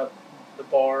stuff about the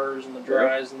bars and the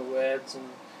dries and the wets, and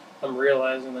I'm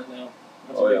realizing that now.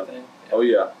 That's a big thing. Yeah. Oh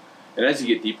yeah. And as you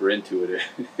get deeper into it,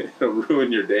 it'll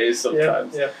ruin your days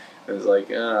sometimes. Yeah. And it's like,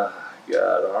 God,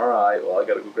 all right, well, I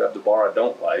got to go grab the bar I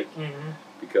don't like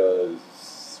because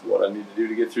it's what I need to do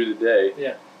to get through the day.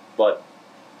 Yeah. But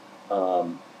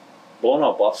blowing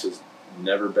out buffs has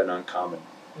never been uncommon.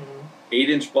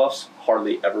 8-inch buffs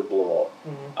hardly ever blow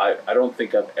out. I don't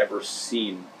think I've ever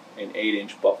seen an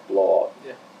 8-inch buff blow out.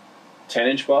 Yeah.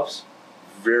 10-inch buffs,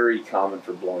 very common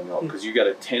for blowing out because you got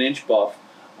a 10-inch buff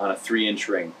on a 3-inch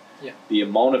ring. Yeah. The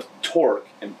amount of torque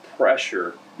and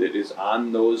pressure that is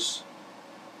on those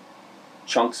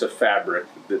chunks of fabric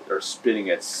that are spinning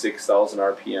at 6,000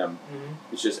 RPM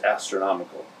is just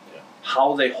astronomical. Yeah.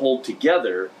 How they hold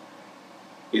together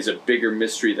is a bigger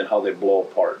mystery than how they blow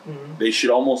apart. They should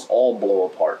almost all blow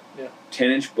apart. Yeah.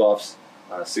 10-inch buffs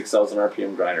on a 6,000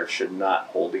 RPM grinder should not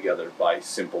hold together by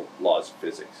simple laws of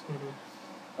physics.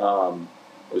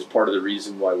 It was part of the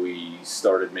reason why we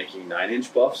started making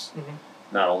 9-inch buffs.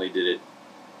 Not only did it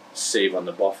save on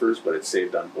the buffers, but it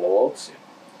saved on blowouts. Yeah.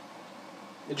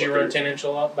 Did you run 10-inch a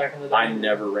lot back in the day? I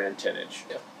never ran 10-inch.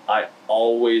 Yeah. I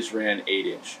always ran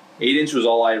 8-inch. 8-inch was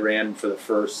all I ran for the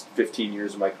first 15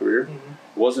 years of my career.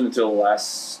 It wasn't until the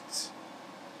last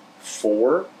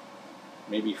 4,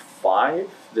 maybe 5,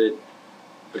 that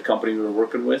the company we were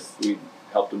working with, we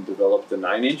helped them develop the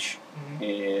 9-inch,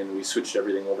 and we switched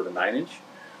everything over to 9-inch.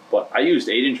 But I used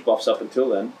 8-inch buffs up until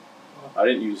then. I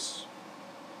didn't use...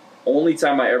 Only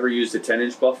time I ever used a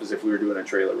 10-inch buff is if we were doing a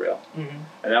trailer rail.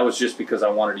 And that was just because I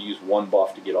wanted to use one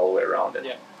buff to get all the way around it.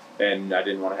 Yeah. And I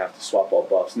didn't want to have to swap out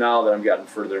buffs. Now that I'm getting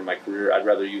further in my career, I'd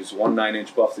rather use one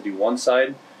 9-inch buff to do one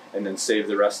side and then save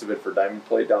the rest of it for diamond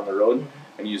plate down the road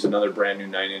and use another brand new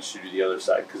 9-inch to do the other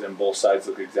side, because then both sides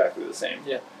look exactly the same.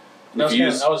 Yeah.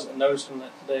 I was noticing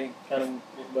that today, kind of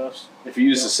with buffs. If you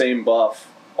use the same buff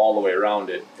all the way around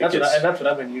it, That's what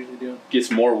I've been usually doing.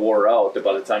 Gets more wore out, that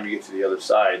by the time you get to the other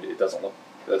side, it doesn't look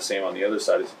the same on the other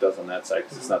side as it does on that side,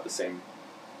 because it's not the same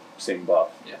buff.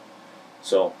 Yeah.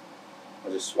 So I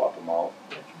just swap them out.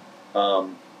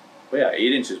 But yeah,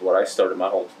 8-inch is what I started my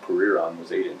whole career on,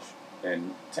 was 8-inch,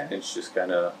 and 10-inch just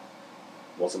kind of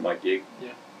wasn't my gig.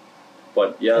 Yeah.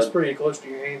 But yeah, it's pretty close to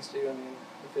your hands too. I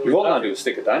mean, you hold on to a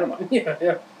stick of dynamite.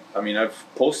 Yeah. I mean, I've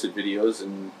posted videos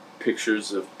and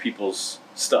pictures of people's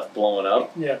stuff blowing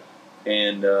up. Yeah.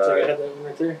 And So I had that one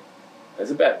right there.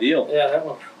 That's a bad deal. Yeah, that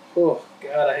one. Oh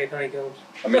God, I hate honeycombs.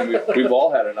 I mean, we've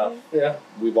all had enough. Yeah.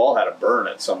 We've all had a burn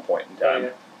at some point in time. Yeah.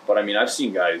 But I mean, I've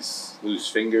seen guys lose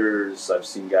fingers. I've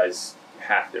seen guys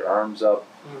hack their arms up.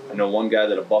 I know one guy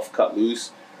that a buff cut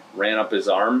loose, ran up his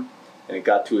arm, and it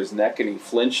got to his neck, and he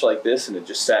flinched like this, and it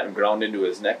just sat and ground into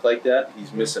his neck like that.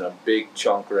 He's missing a big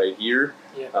chunk right here,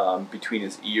 between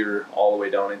his ear all the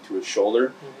way down into his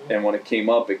shoulder. And when it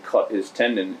came up, it cut his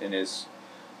tendon, and his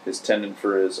tendon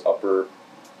for his upper,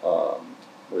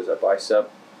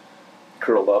 bicep,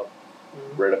 curled up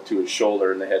right up to his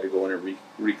shoulder, and they had to go in and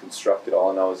reconstruct it all.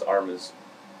 And now his arm is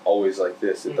always like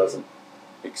this. It doesn't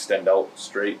extend out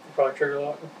straight. Probably trigger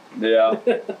lock. Yeah.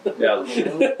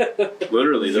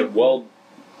 Literally,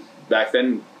 back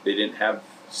then they didn't have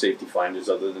safety flanges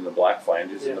other than the black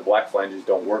flanges, and the black flanges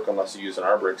don't work unless you use an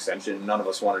arbor extension. None of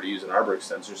us wanted to use an arbor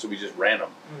extension, so we just ran them.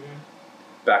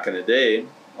 Back in the day,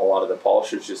 a lot of the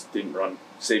polishers just didn't run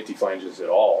safety flanges at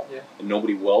all, and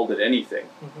nobody welded anything.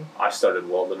 I started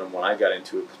welding them when I got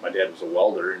into it because my dad was a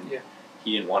welder, and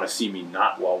he didn't want to see me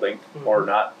not welding or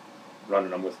not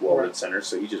running them with welded centers,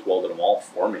 so he just welded them all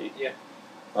for me. Yeah.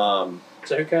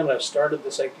 So who kind of started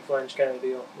the safety flange kind of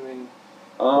deal? I mean,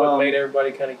 what made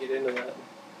everybody kind of get into that?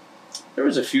 There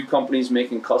was a few companies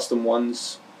making custom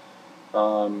ones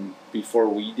before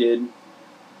we did.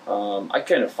 I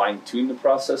kind of fine-tuned the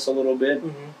process a little bit,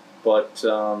 but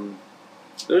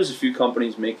there's a few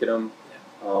companies making them.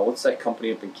 What's that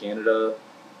company up in Canada?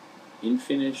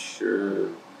 Infinish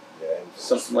or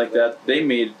something like that. They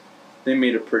made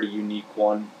a pretty unique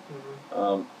one.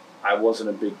 I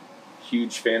wasn't a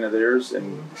huge fan of theirs,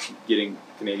 and getting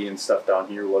Canadian stuff down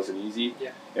here wasn't easy.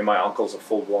 Yeah. And my uncle's a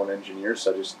full-blown engineer,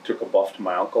 so I just took a buff to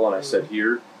my uncle and I said,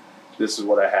 "Here, this is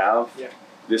what I have. Yeah.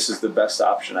 This is the best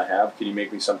option I have. Can you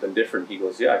make me something different?" He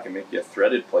goes, "Yeah, I can make you a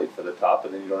threaded plate for the top,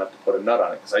 and then you don't have to put a nut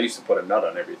on it." Because I used to put a nut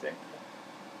on everything.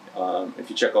 If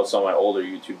you check out some of my older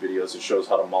YouTube videos, it shows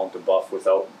how to mount a buff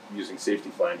without using safety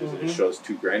flanges. It just shows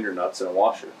 2 grinder nuts and a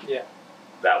washer. Yeah.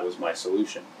 That was my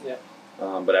solution. Yeah.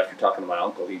 But after talking to my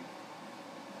uncle, he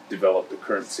developed the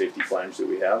current safety flange that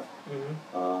we have.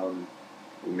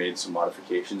 We made some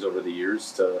modifications over the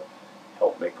years to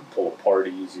help make them pull apart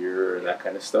easier and that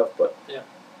kind of stuff. But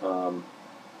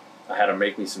I had to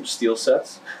make me some steel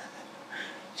sets.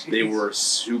 They were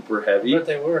super heavy,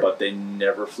 but they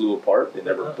never flew apart. They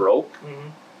never broke.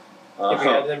 Have you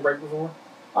had them break before?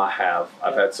 I have.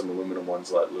 I've had some aluminum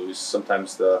ones let loose.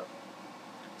 Sometimes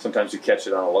you catch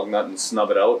it on a lug nut and snub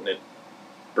it out, and it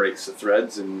breaks the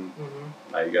threads, and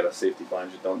now you got a safety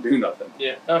flange that don't do nothing.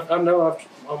 Yeah, I know.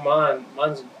 On mine,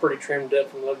 mine's pretty trimmed up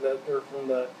from lug nut or from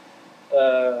the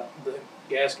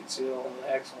gasket seal on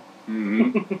the axle.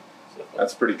 So,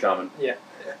 that's pretty common. Yeah.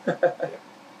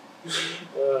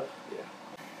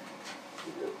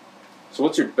 So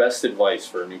what's your best advice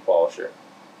for a new polisher?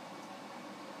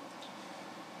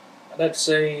 I'd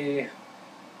say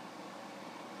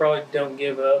probably don't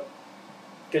give up,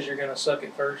 because you're gonna suck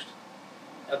at first.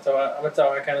 That's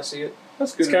how I kind of see it.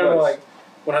 That's good. It's kind of like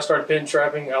when I started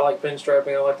pinstriping. I like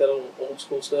pinstriping. I like that old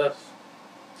school stuff.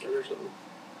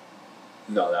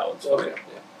 No, that one's okay.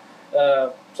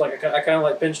 Yeah. It's like I kind of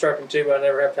like pinstriping too, but I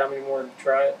never have time anymore to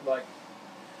try it.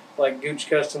 Like Gooch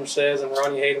Custom says, and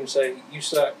Ronnie Hayden say, "You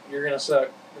suck. You're gonna suck."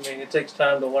 I mean, it takes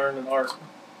time to learn an art.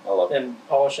 I love it. And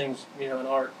polishing's, an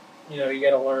art. You got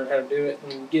to learn how to do it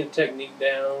and get a technique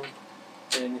down.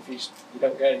 And if you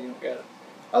don't got it, you don't got it.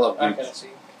 I love Gooch. I kind of see.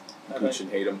 Gooch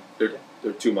and Hayden.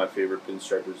 They're two of my favorite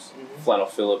pinstripers. Flannel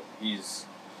Phillip, he's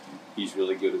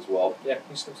really good as well. Yeah,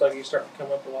 he looks like he's starting to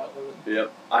come up a lot with it.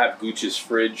 Yep. I have Gooch's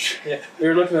fridge. Yeah, we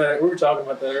were talking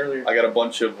about that earlier. I got a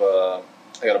bunch of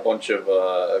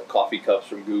coffee cups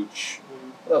from Gooch.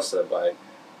 What else did I buy? I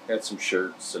got some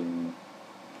shirts, and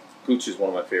Gooch is one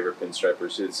of my favorite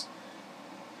pinstripers.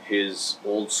 His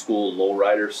old school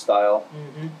lowrider style,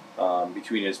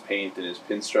 between his paint and his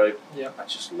pinstripe. Yeah, I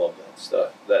just love that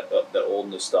stuff. That old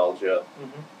nostalgia.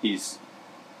 He's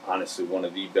honestly one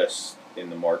of the best in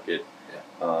the market.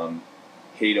 Yeah.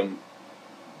 Hate him.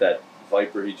 That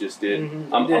Viper he just did.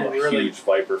 I'm a huge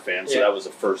Viper fan, so that was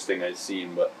the first thing I'd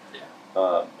seen. But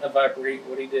that Viper,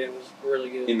 what he did was really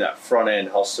good. In that front end,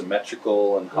 how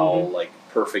symmetrical and how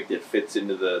perfect it fits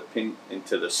into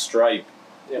the stripe.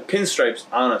 Yeah. The pinstripes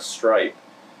on a stripe.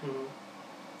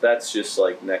 That's just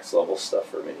like next level stuff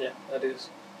for me. Yeah, that is.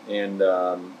 And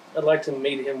I'd like to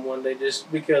meet him one day,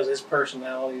 just because his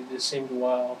personality just seemed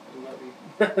wild. It might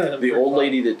be the old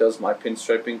lady that does my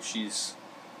pinstriping, she's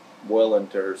well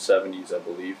into her 70s, I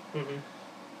believe.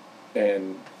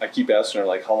 And I keep asking her,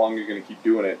 like, how long are you going to keep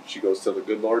doing it? She goes, till the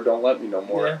good Lord don't let me no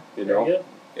more. Yeah, you know?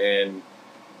 And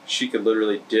she could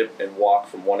literally dip and walk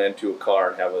from one end to a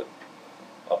car and have a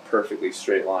perfectly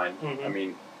straight line. I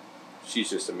mean, she's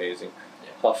just amazing. Yeah.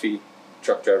 Huffy,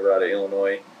 truck driver out of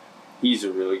Illinois, he's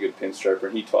a really good pinstriper,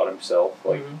 and he taught himself.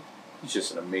 Like, he's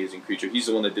just an amazing creature. He's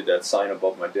the one that did that sign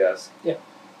above my desk. Yeah.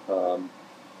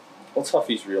 What's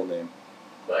Huffy's real name?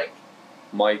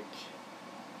 Mike.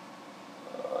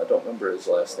 I don't remember his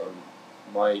last name.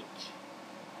 Mike.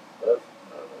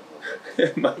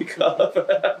 Mike Huff.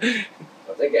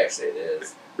 I think actually it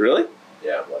is. Really?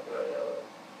 Yeah, I'm looking at it now.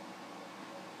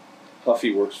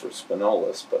 Huffy works for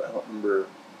Spinolis, but I don't remember.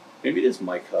 Maybe it is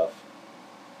Mike Huff.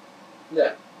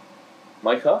 Yeah.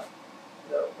 Mike Huff?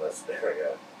 No, that's there we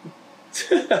go.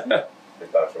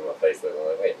 It popped from my Facebook. I'm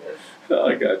like, wait a minute. Oh,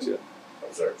 I gotcha.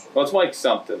 I'm searching. Well, it's Mike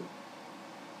something.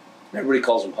 Everybody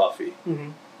calls him Huffy.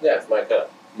 Yeah, it's Mike Huff.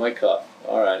 Mike Huff.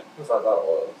 All right. That's what I thought it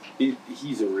was.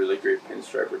 He's a really great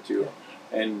pinstriper too,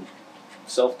 and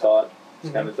self-taught. He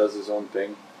kind of does his own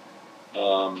thing.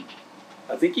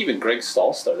 I think even Greg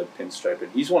Stahl started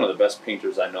pinstriping. He's one of the best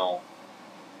painters I know,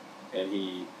 and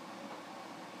he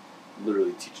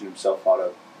literally teaching himself how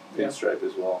to Yeah. pinstripe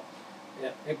as well.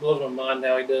 Yeah, it blows my mind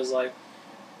how he does like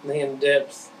the in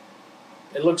depth.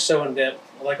 It looks so in depth,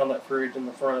 like on that fruit in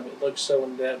the front of it. It looks so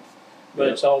in depth, but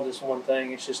Yeah. it's all just one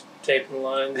thing. It's just taping the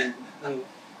lines and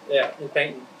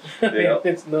painting. Yeah.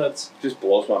 It's nuts. Just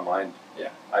blows my mind. Yeah.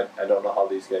 I don't know how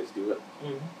these guys do it.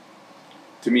 Mm-hmm.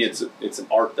 To me, it's an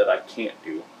art that I can't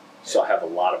do, so I have a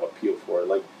lot of appeal for it.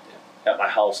 Like at my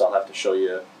house, I'll have to show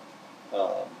you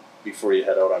before you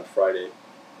head out on Friday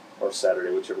or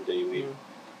Saturday, whichever day you leave.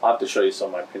 Mm-hmm. I'll have to show you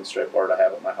some of my pinstripe art I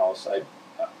have at my house.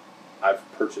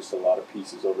 I've purchased a lot of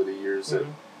pieces over the years that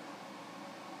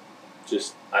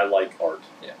just I like art.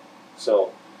 Yeah.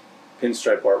 So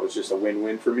pinstripe art was just a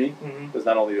win-win for me Mm-hmm. because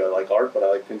not only do I like art, but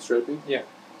I like pinstriping. Yeah.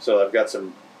 So I've got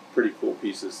some pretty cool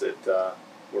pieces that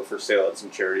were for sale at some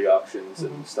charity auctions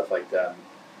and stuff like that. And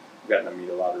I've gotten to meet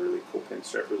a lot of really cool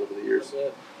pinstripers over the years.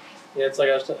 Yeah, it's like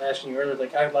I was asking you earlier.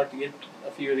 Like I'd like to get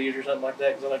a few of these or something like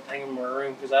that because I like to hang them in my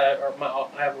room because I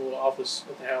have a little office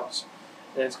at the house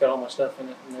and it's got all my stuff in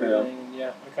it and everything. And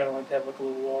yeah, I kind of like to have like a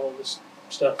little wall of this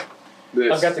stuff.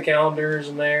 I've got the calendars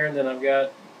in there, and then I've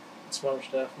got some other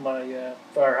stuff, my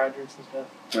fire hydrants and stuff.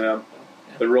 Yeah.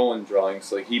 The Roland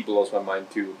drawings, like he blows my mind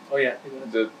too. Oh yeah, he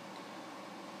does.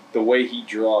 The way he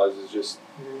draws is just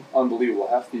unbelievable.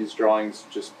 Half these drawings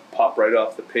just pop right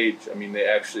off the page. I mean, they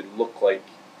actually look like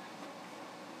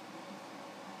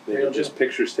they were just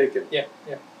pictures taken. Yeah,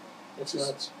 it's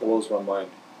just nuts. blows my mind.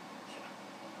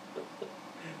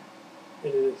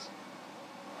 It is.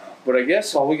 But I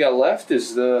guess all we got left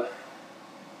is I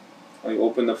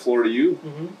open the floor to you.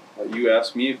 Mm-hmm. You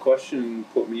ask me a question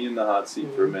and put me in the hot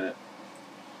seat for a minute.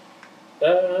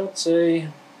 I would say,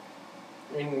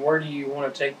 I mean, where do you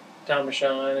want to take Time to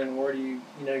Shine, and where do you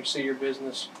see your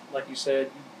business? Like you said,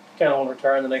 you kind of want to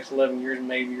retire in the next 11 years,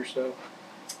 maybe or so.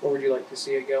 Where would you like to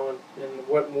see it going, and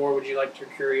what more would you like to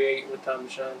create with Time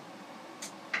to Shine?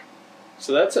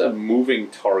 So that's a moving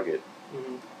target.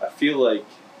 Mm-hmm. I feel like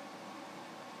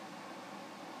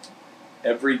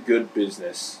every good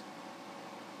business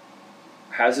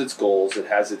has its goals, it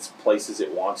has its places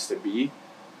it wants to be,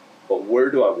 but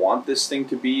where do I want this thing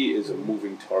to be is a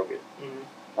moving target.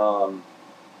 Mm-hmm.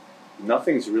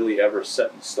 Nothing's really ever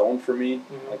set in stone for me.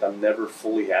 Mm-hmm. Like I'm never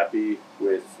fully happy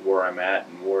with where I'm at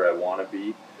and where I want to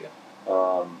be.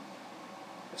 Yeah.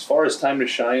 As far as Time to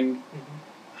Shine,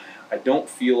 I don't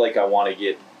feel like I want to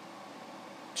get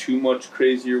too much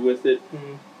crazier with it.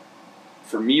 Mm-hmm.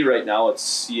 For me right now, it's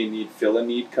see a need, fill a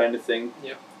need kind of thing.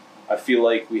 Yep. I feel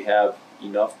like we have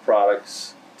enough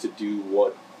products to do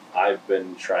what I've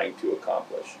been trying to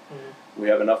accomplish. Mm-hmm. We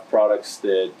have enough products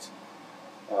that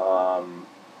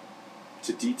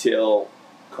to detail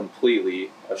completely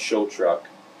a show truck,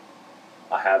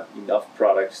 I have enough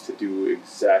products to do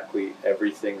exactly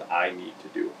everything I need to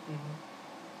do.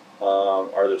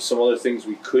 Mm-hmm. Are there some other things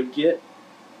we could get?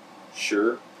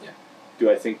 Sure. Yeah. Do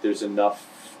I think there's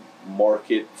enough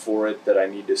market for it that I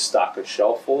need to stock a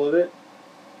shelf full of it?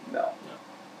 No.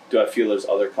 Do I feel there's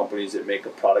other companies that make a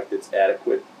product that's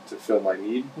adequate to fill my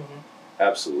need? Mm-hmm.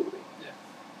 Absolutely. Yeah.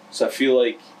 So I feel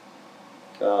like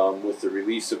with the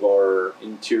release of our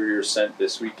interior scent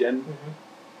this weekend,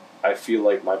 I feel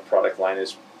like my product line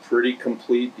is pretty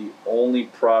complete. The only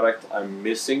product I'm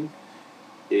missing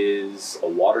is a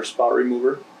water spot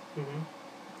remover. Mm-hmm.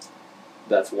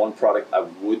 That's one product I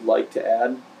would like to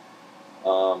add.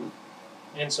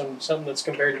 And something that's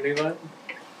compared to New Light.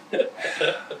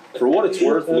 For what it's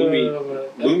worth,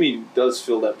 Lumi does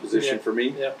fill that position for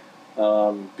me. Yeah.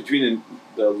 Between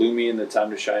the Lumi and the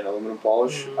Time to Shine aluminum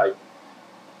polish,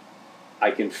 I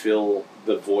can fill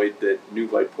the void that New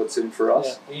Light puts in for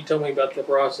us. Yeah. You told me about the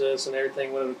process and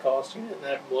everything, what it would cost you, and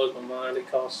that blows my mind. It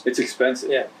costs. It's expensive.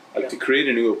 Yeah. Like to create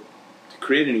a new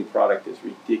product is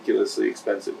ridiculously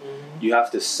expensive. Mm-hmm. You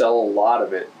have to sell a lot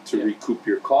of it to recoup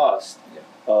your cost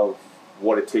of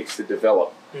what it takes to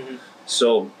develop. Mm-hmm.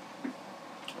 So,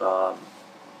 I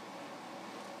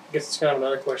guess it's kind of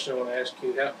another question I want to ask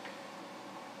you.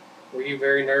 Were you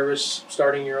very nervous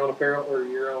starting your own apparel or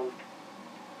your own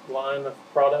line of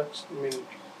products? I mean,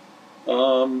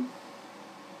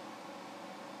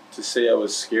 to say I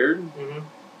was scared,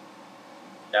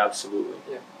 absolutely.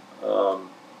 Yeah.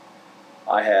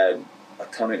 I had a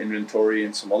ton of inventory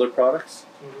in some other products,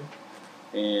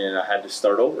 and I had to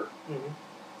start over.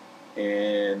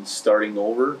 And starting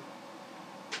over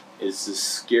is the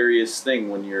scariest thing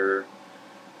when you're.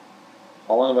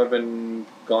 How long have I been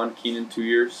gone, Keenan? 2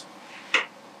 years?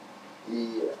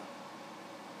 Yeah.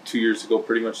 2 years ago,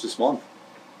 pretty much this month.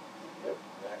 Yep.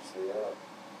 Actually, yeah.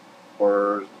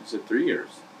 Or is it 3 years?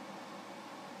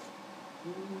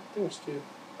 I think it was 2.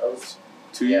 That was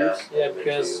 2 years? Yeah,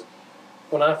 because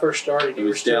When I first started, It you were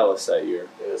was still. Dallas that year.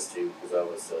 It was 2 because I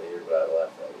was still here, but I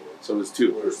left that year. So it was We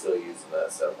 2. were still using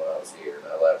that stuff when I was here, and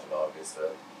I left in August.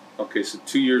 Okay, so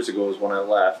 2 years ago is when I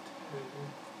left,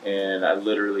 Mm-hmm. and I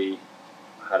literally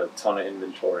had a ton of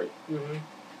inventory. Mm-hmm.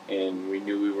 And we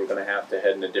knew we were going to have to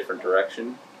head in a different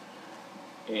direction.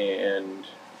 And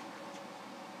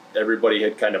everybody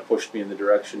had kind of pushed me in the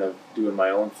direction of doing my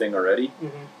own thing already.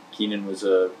 Mm-hmm. Keenan was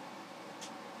a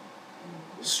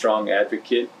strong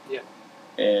advocate. Yeah.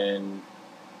 And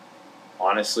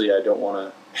honestly, I don't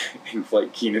want to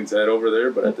inflate Keenan's head over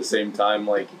there, but at the same time,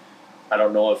 like, I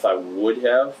don't know if I would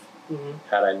have Mm-hmm.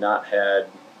 had I not had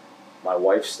my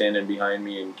wife standing behind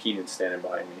me and Keenan standing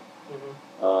behind me.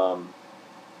 Mm-hmm.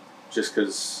 Just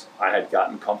because I had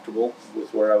gotten comfortable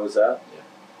with where I was at.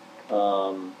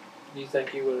 Do you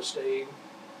think you would have stayed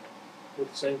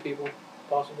with the same people,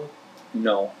 possibly?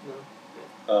 No.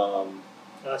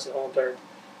 That's a whole entire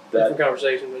That different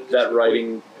conversation. But just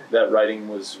that writing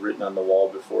was written on the wall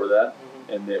before that,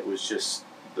 Mm-hmm. and it was just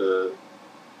the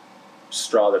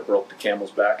straw that broke the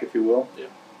camel's back, if you will. Yeah.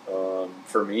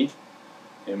 For me,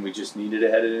 and we just needed to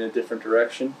head it in a different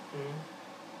direction. Mm-hmm.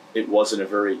 It wasn't a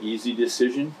very easy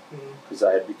decision Mm-hmm. because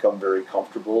I had become very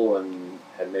comfortable and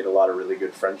had made a lot of really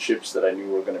good friendships that I knew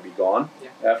were going to be gone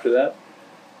after that.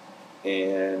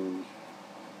 And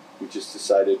we just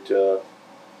decided to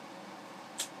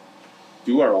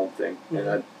do our own thing.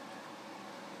 And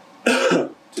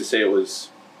to say it was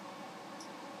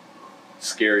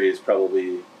scary is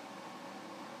probably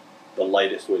the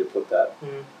lightest way to put that.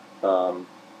 Mm-hmm.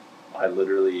 I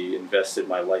literally invested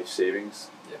my life savings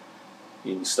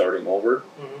in starting over,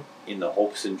 Mm-hmm. in the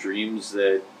hopes and dreams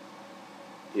that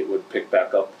it would pick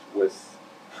back up with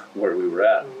where we were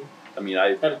at. Mm-hmm. I mean,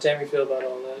 How did Tammy feel about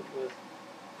all that? With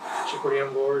she pretty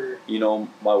on board? Or? you know,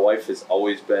 my wife has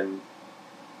always been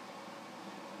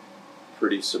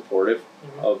pretty supportive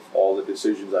Mm-hmm. of all the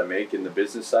decisions I make in the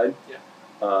business side.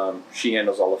 She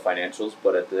handles all the financials,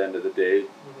 but at the end of the day,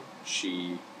 Mm-hmm.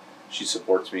 she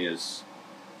supports me as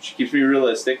she keeps me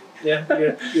realistic. Yeah,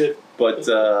 good. But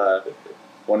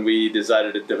when we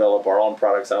decided to develop our own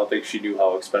products, I don't think she knew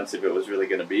how expensive it was really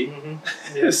going to be.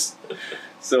 Mm-hmm. Yes.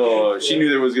 So she knew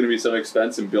there was going to be some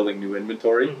expense in building new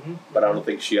inventory, Mm-hmm. but I don't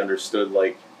think she understood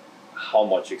like how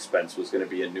much expense was going to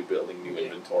be in new building new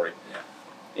inventory.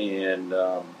 And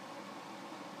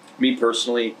me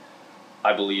personally,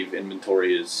 I believe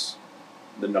inventory is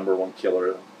the number one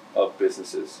killer of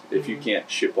businesses. If you can't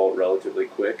ship out relatively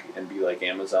quick and be like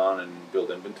Amazon and build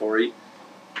inventory,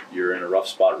 you're in a rough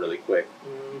spot really quick.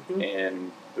 Mm-hmm.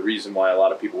 And the reason why a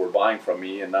lot of people were buying from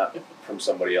me and not from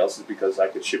somebody else is because I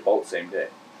could ship out same day.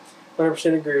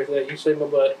 100% agree with that. You saved my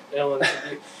butt, Ellen.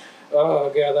 Oh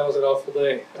god, that was an awful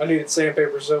day. I needed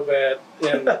sandpaper so bad,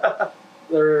 and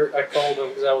I called them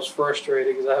because I was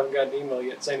frustrated because I haven't got an email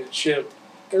yet saying it's shipped.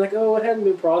 They're like, "Oh, it hadn't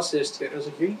been processed yet." I was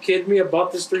like, "Are you kidding me? I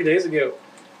bought this 3 days ago."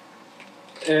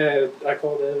 And I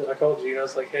called you, and I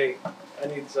was like, "Hey, I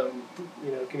need some.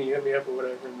 Can you hit me up or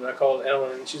whatever?" And I called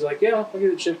Ellen, and she's like, "Yeah, I'll get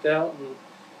it shipped out." And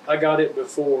I got it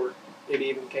before it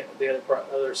even came. The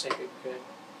other sandpaper came.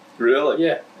 Really?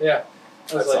 Yeah.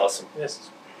 I was That's awesome. Yes.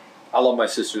 I love my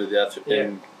sister to death, Yeah.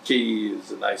 and Katie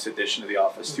is a nice addition to the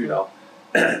office too now.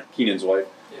 Keenan's wife.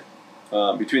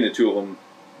 Yeah. Between the two of them,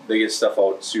 they get stuff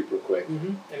out super quick,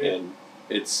 Mm-hmm. and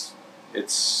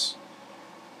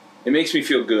it makes me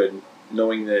feel good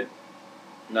knowing that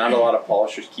not a lot of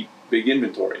polishers keep big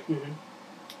inventory. Mm-hmm.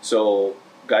 So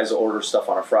guys will order stuff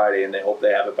on a Friday and they hope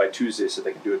they have it by Tuesday so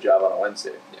they can do a job on a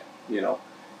Wednesday.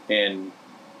 And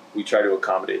we try to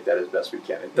accommodate that as best we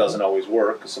can. It doesn't always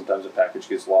work because sometimes a package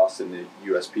gets lost in the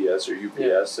USPS or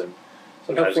UPS, and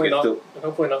sometimes it gets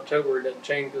Hopefully in October it doesn't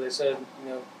change because they said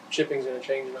shipping's going to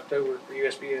change in October for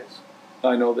USPS.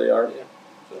 I know they are. Yeah.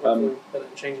 So hopefully that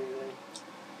doesn't change anything.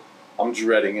 I'm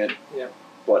dreading it. Yeah.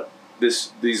 But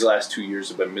these last 2 years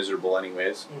have been miserable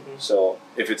anyways. Mm-hmm. So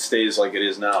if it stays like it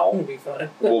is now, We'll be fine.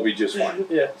 we'll be just fine.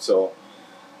 Yeah. So,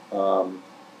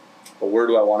 but where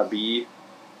do I want to be?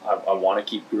 I want to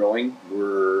keep growing.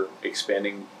 We're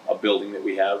expanding a building that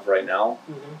we have right now.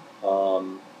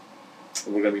 Mm-hmm.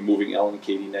 We're going to be moving Ellen and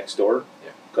Katie next door.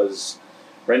 Yeah. Because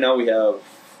right now we have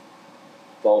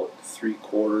about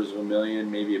 $750,000,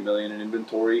 maybe $1 million in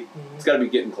inventory. Mm-hmm. It's got to be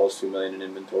getting close to $1 million in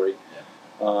inventory.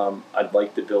 Yeah. I'd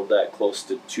like to build that close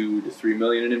to $2 to $3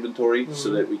 million in inventory so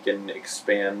Mhm. that we can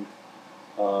expand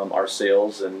our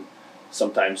sales. And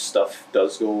sometimes stuff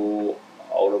does go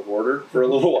out of order for a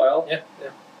little while. Yeah.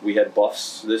 We had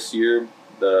buffs this year,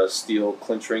 the steel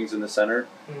clinch rings in the center,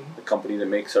 Mm-hmm. the company that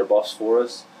makes our buffs for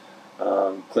us.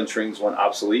 Clinch rings went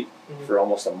obsolete Mhm. for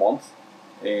almost a month,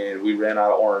 and we ran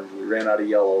out of orange, we ran out of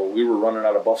yellow, we were running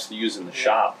out of buffs to use in the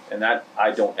shop, and that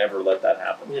I don't ever let that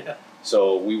happen. Yeah.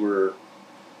 So we were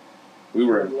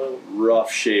in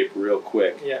rough shape real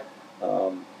quick. Yeah.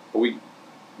 But we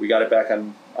got it back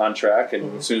on track,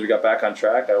 and as soon as we got back on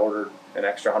track, I ordered an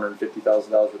extra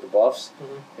 $150,000 worth of buffs,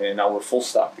 and now we're full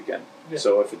stocked again. Yeah.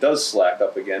 So if it does slack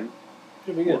up again,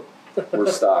 Should be good.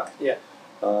 we're stocked. Yeah.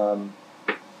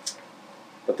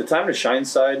 But the time to shine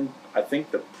side, I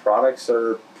think the products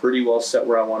are pretty well set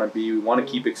where I want to be. We want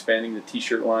to keep expanding the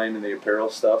t-shirt line and the apparel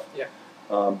stuff. Yeah.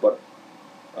 But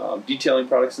detailing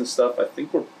products and stuff, I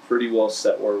think we're pretty well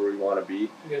set where we want to be.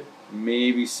 Good.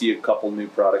 Maybe see a couple new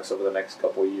products over the next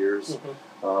couple of years.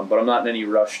 But I'm not in any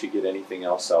rush to get anything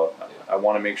else out. I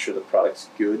want to make sure the product's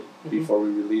good before we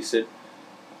release it.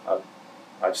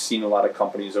 I've seen a lot of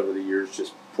companies over the years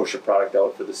just push a product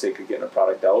out for the sake of getting a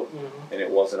product out, and it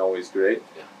wasn't always great.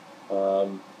 Yeah.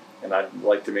 And I'd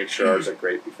like to make sure ours are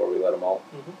great before we let them out.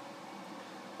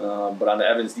 But on the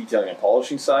Evans detailing and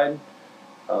polishing side,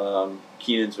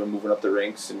 Keenan's been moving up the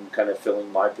ranks and kind of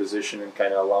filling my position and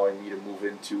kind of allowing me to move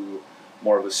into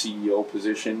more of a CEO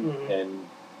position and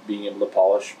being able to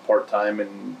polish part-time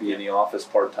and be in the office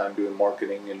part-time doing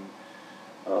marketing and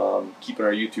keeping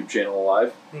our YouTube channel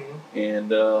alive.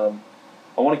 And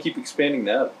I want to keep expanding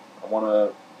that. I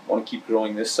want to keep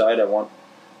growing this side. I want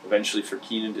eventually for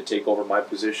Keenan to take over my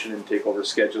position and take over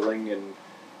scheduling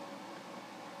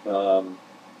and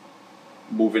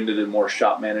move into the more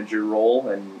shop manager role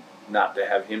and not to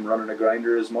have him running a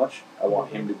grinder as much. I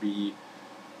want him to be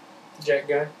Jack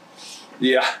guy.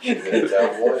 Yeah.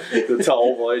 The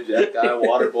towel boy, jack guy,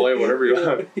 water boy, whatever you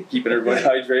want. Keeping everybody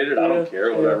hydrated, I don't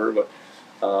care, whatever. But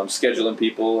scheduling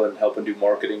people and helping do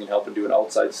marketing and helping do an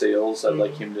outside sales. I'd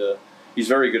like him to, he's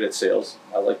very good at sales.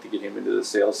 I'd like to get him into the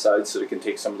sales side so he can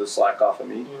take some of the slack off of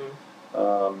me.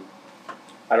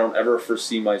 I don't ever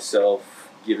foresee myself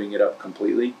giving it up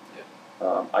completely.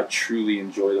 I truly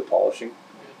enjoy the polishing.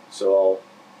 So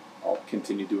I'll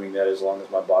continue doing that as long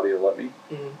as my body will let me.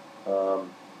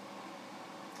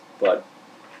 But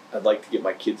I'd like to get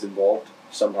my kids involved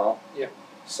somehow.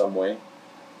 Some way.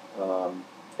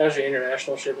 How's your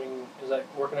international shipping? Is that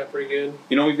working out pretty good?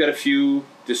 You know, we've got a few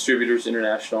distributors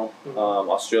international.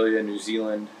 Australia, New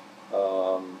Zealand,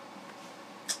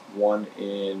 one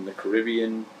in the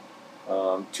Caribbean,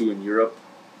 2 in Europe,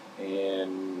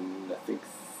 and I think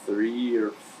 3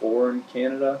 or 4 in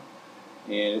Canada.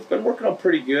 And it's been working out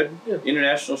pretty good.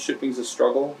 International shipping's a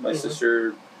struggle. My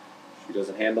sister, she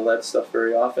doesn't handle that stuff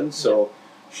very often, so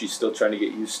she's still trying to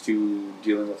get used to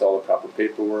dealing with all the proper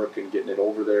paperwork and getting it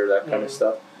over there, that kind of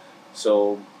stuff.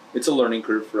 So it's a learning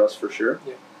curve for us for sure.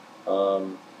 But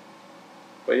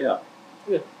yeah,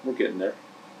 we're getting there.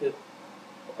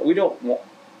 We don't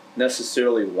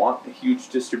necessarily want a huge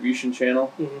distribution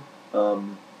channel. I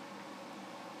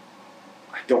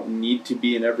don't need to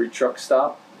be in every truck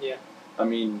stop. I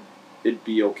mean, it'd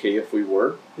be okay if we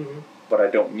were, but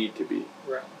I don't need to be.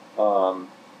 I'm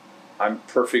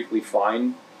perfectly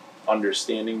fine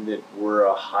understanding that we're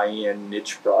a high-end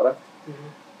niche product.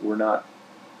 We're not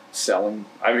selling,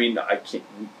 I mean,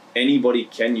 anybody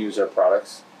can use our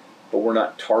products, but we're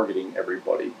not targeting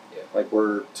everybody. Like,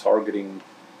 we're targeting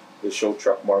the show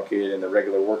truck market and the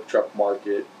regular work truck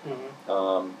market.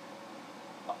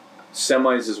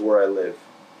 Semis is where I live.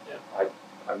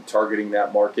 I'm targeting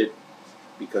that market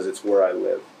because it's where I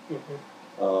live.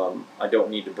 I don't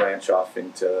need to branch off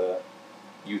into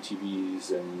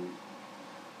UTVs, and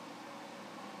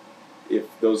if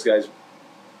those guys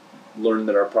learn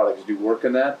that our products do work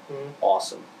in that,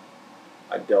 awesome.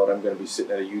 I doubt I'm going to be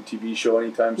sitting at a UTV show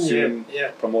anytime soon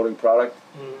promoting product.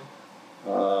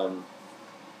 Our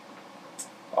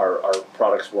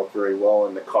products work very well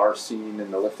in the car scene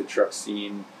and the lifted truck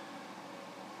scene.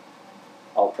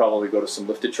 I'll probably go to some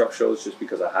lifted truck shows just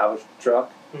because I have a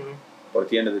truck. But at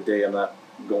the end of the day, I'm not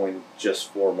going just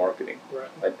for marketing.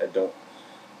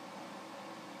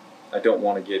 I don't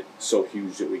want to get so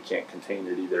huge that we can't contain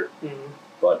it either.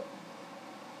 But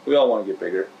we all want to get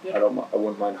bigger. I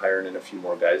wouldn't mind hiring in a few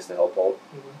more guys to help out.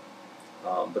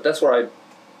 But that's where I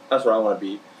want to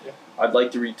be. I'd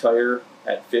like to retire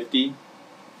at 50.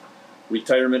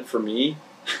 Retirement for me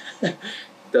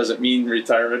doesn't mean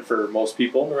retirement for most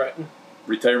people.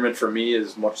 Retirement for me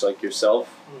is much like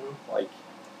yourself. Like,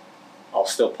 I'll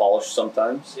still polish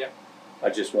sometimes. I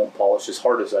just won't polish as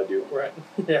hard as I do.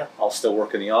 I'll still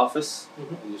work in the office.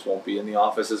 I just won't be in the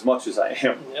office as much as I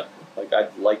am. Like,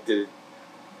 I'd like to,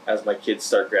 as my kids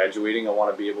start graduating, I want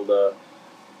to be able to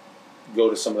go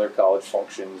to some of their college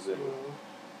functions and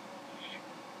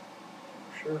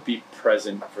Sure. be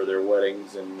present for their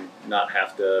weddings and not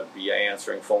have to be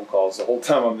answering phone calls the whole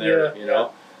time I'm there. Yeah, you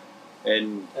know,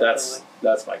 and that's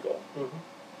my goal. Mm-hmm.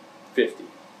 50.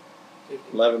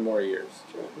 11 more years.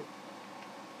 Sure.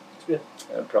 It's good.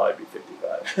 I'd probably be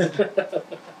 55.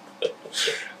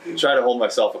 Try to hold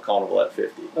myself accountable at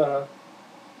 50. Good.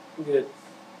 Good.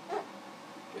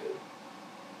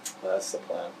 That's the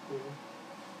plan.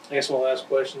 Mm-hmm. I guess my last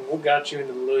question: what got you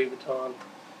into the Louis Vuitton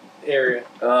area?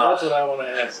 That's what I want to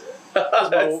ask.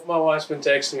 'Cause my wife's been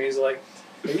texting me. He's like,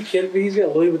 "Are you kidding me? He's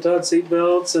got Louis Vuitton seat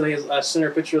belts," and I sent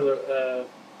her a picture of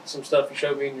some stuff you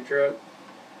showed me in your truck,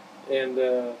 and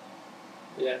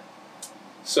yeah.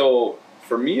 So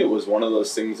for me, it was one of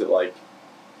those things that like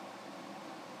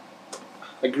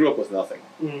I grew up with nothing,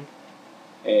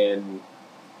 and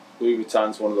Louis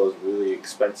Vuitton's one of those really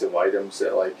expensive items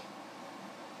that like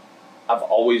I've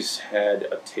always had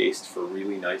a taste for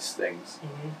really nice things,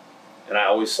 and I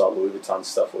always saw Louis Vuitton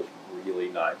stuff was really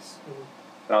nice,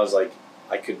 and I was like,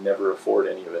 I could never afford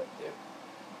any of it. Yeah.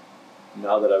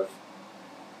 Now that I've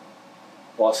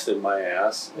busted my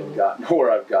ass and gotten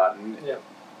where I've gotten,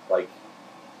 like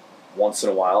once in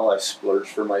a while I splurge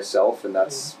for myself, and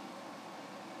that's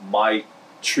my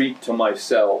treat to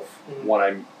myself when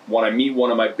I meet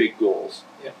one of my big goals.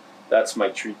 That's my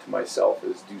treat to myself,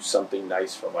 is do something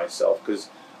nice for myself, because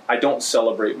I don't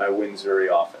celebrate my wins very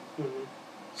often.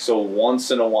 So once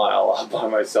in a while I'll buy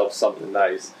myself something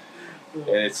nice, and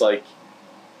it's like,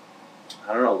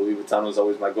 I don't know, Louis Vuitton was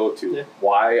always my go-to. Yeah.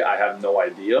 Why? I have no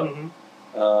idea.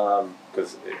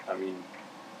 Because I mean,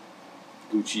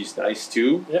 Gucci's nice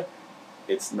too. Yeah.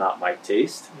 It's not my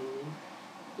taste.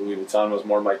 Louis Vuitton was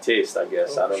more my taste, I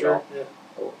guess. I don't know. Yeah.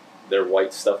 Their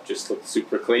white stuff just looked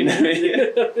super clean to me,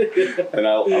 and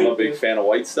I'm a big fan of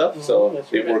white stuff, so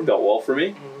it worked out well for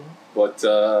me. But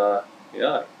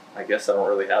yeah, I guess I don't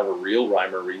really have a real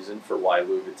rhyme or reason for why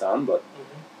Louis Vuitton, but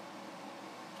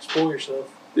Spoil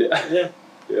yourself.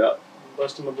 yeah.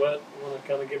 Busting my butt. I want to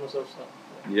kind of give myself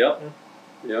something. Yep.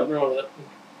 Nothing wrong with that.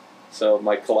 So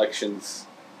my collection's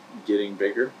getting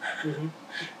bigger.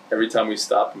 Every time we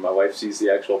stop and my wife sees the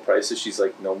actual prices, she's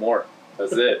like, "No more.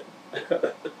 That's it."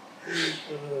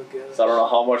 Oh, God. So I don't know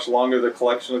how much longer the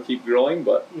collection will keep growing,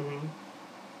 but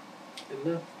Good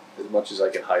enough. as much as I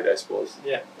can hide, I suppose.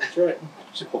 Yeah, that's right.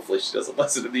 Hopefully she doesn't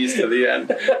listen to these to the end.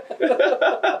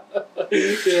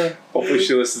 Yeah. Hopefully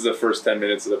she listens to the first 10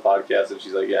 minutes of the podcast and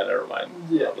she's like, yeah, never mind.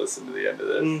 Yeah. I'll listen to the end of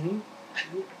this.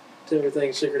 It's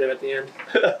everything secretive at the end.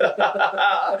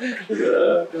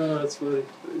 Oh, that's funny.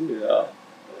 Yeah.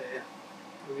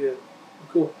 Yeah.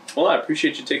 Cool. Well, I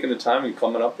appreciate you taking the time and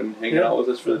coming up and hanging out with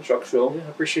us for the truck show. Yeah, I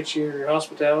appreciate your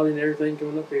hospitality and everything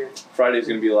coming up here. Friday's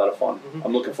going to be a lot of fun.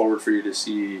 I'm looking forward for you to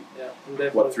see I'm definitely.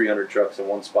 what 300 trucks in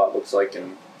one spot looks like.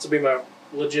 And This will be my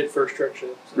legit first truck show.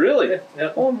 So. really?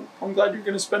 Yeah. Well, I'm glad you're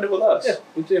going to spend it with us. Yeah,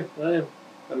 me too. I am.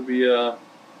 That'd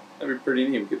be pretty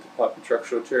neat. Get the Poppy Truck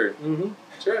Show cherry.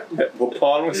 That's right. At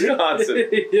Waupun, Wisconsin.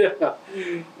 Yeah.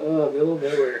 Middle of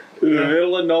nowhere. In the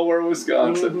middle of nowhere,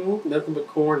 Wisconsin. Nothing but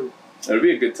corn. It'll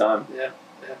be a good time. Yeah.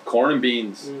 Corn and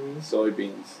beans,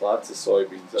 soybeans, lots of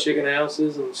soybeans. Chicken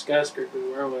houses and skyscrapers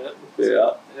where I'm at.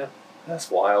 Yeah. Yeah.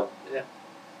 That's wild. Yeah.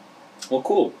 Well,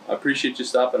 cool. I appreciate you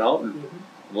stopping out, and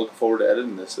I'm looking forward to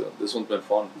editing this. This one's been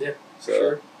fun. Yeah. So,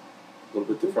 Sure. A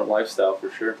little bit different lifestyle for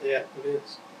sure. Yeah, it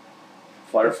is.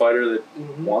 Firefighter that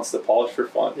wants to polish for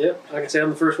fun. Yep, I can say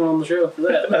I'm the first one on the show for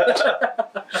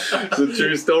that. It's a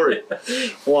true story.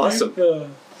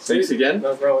 Awesome. Thanks again.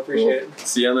 No problem. Appreciate it.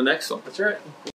 See you on the next one. That's right.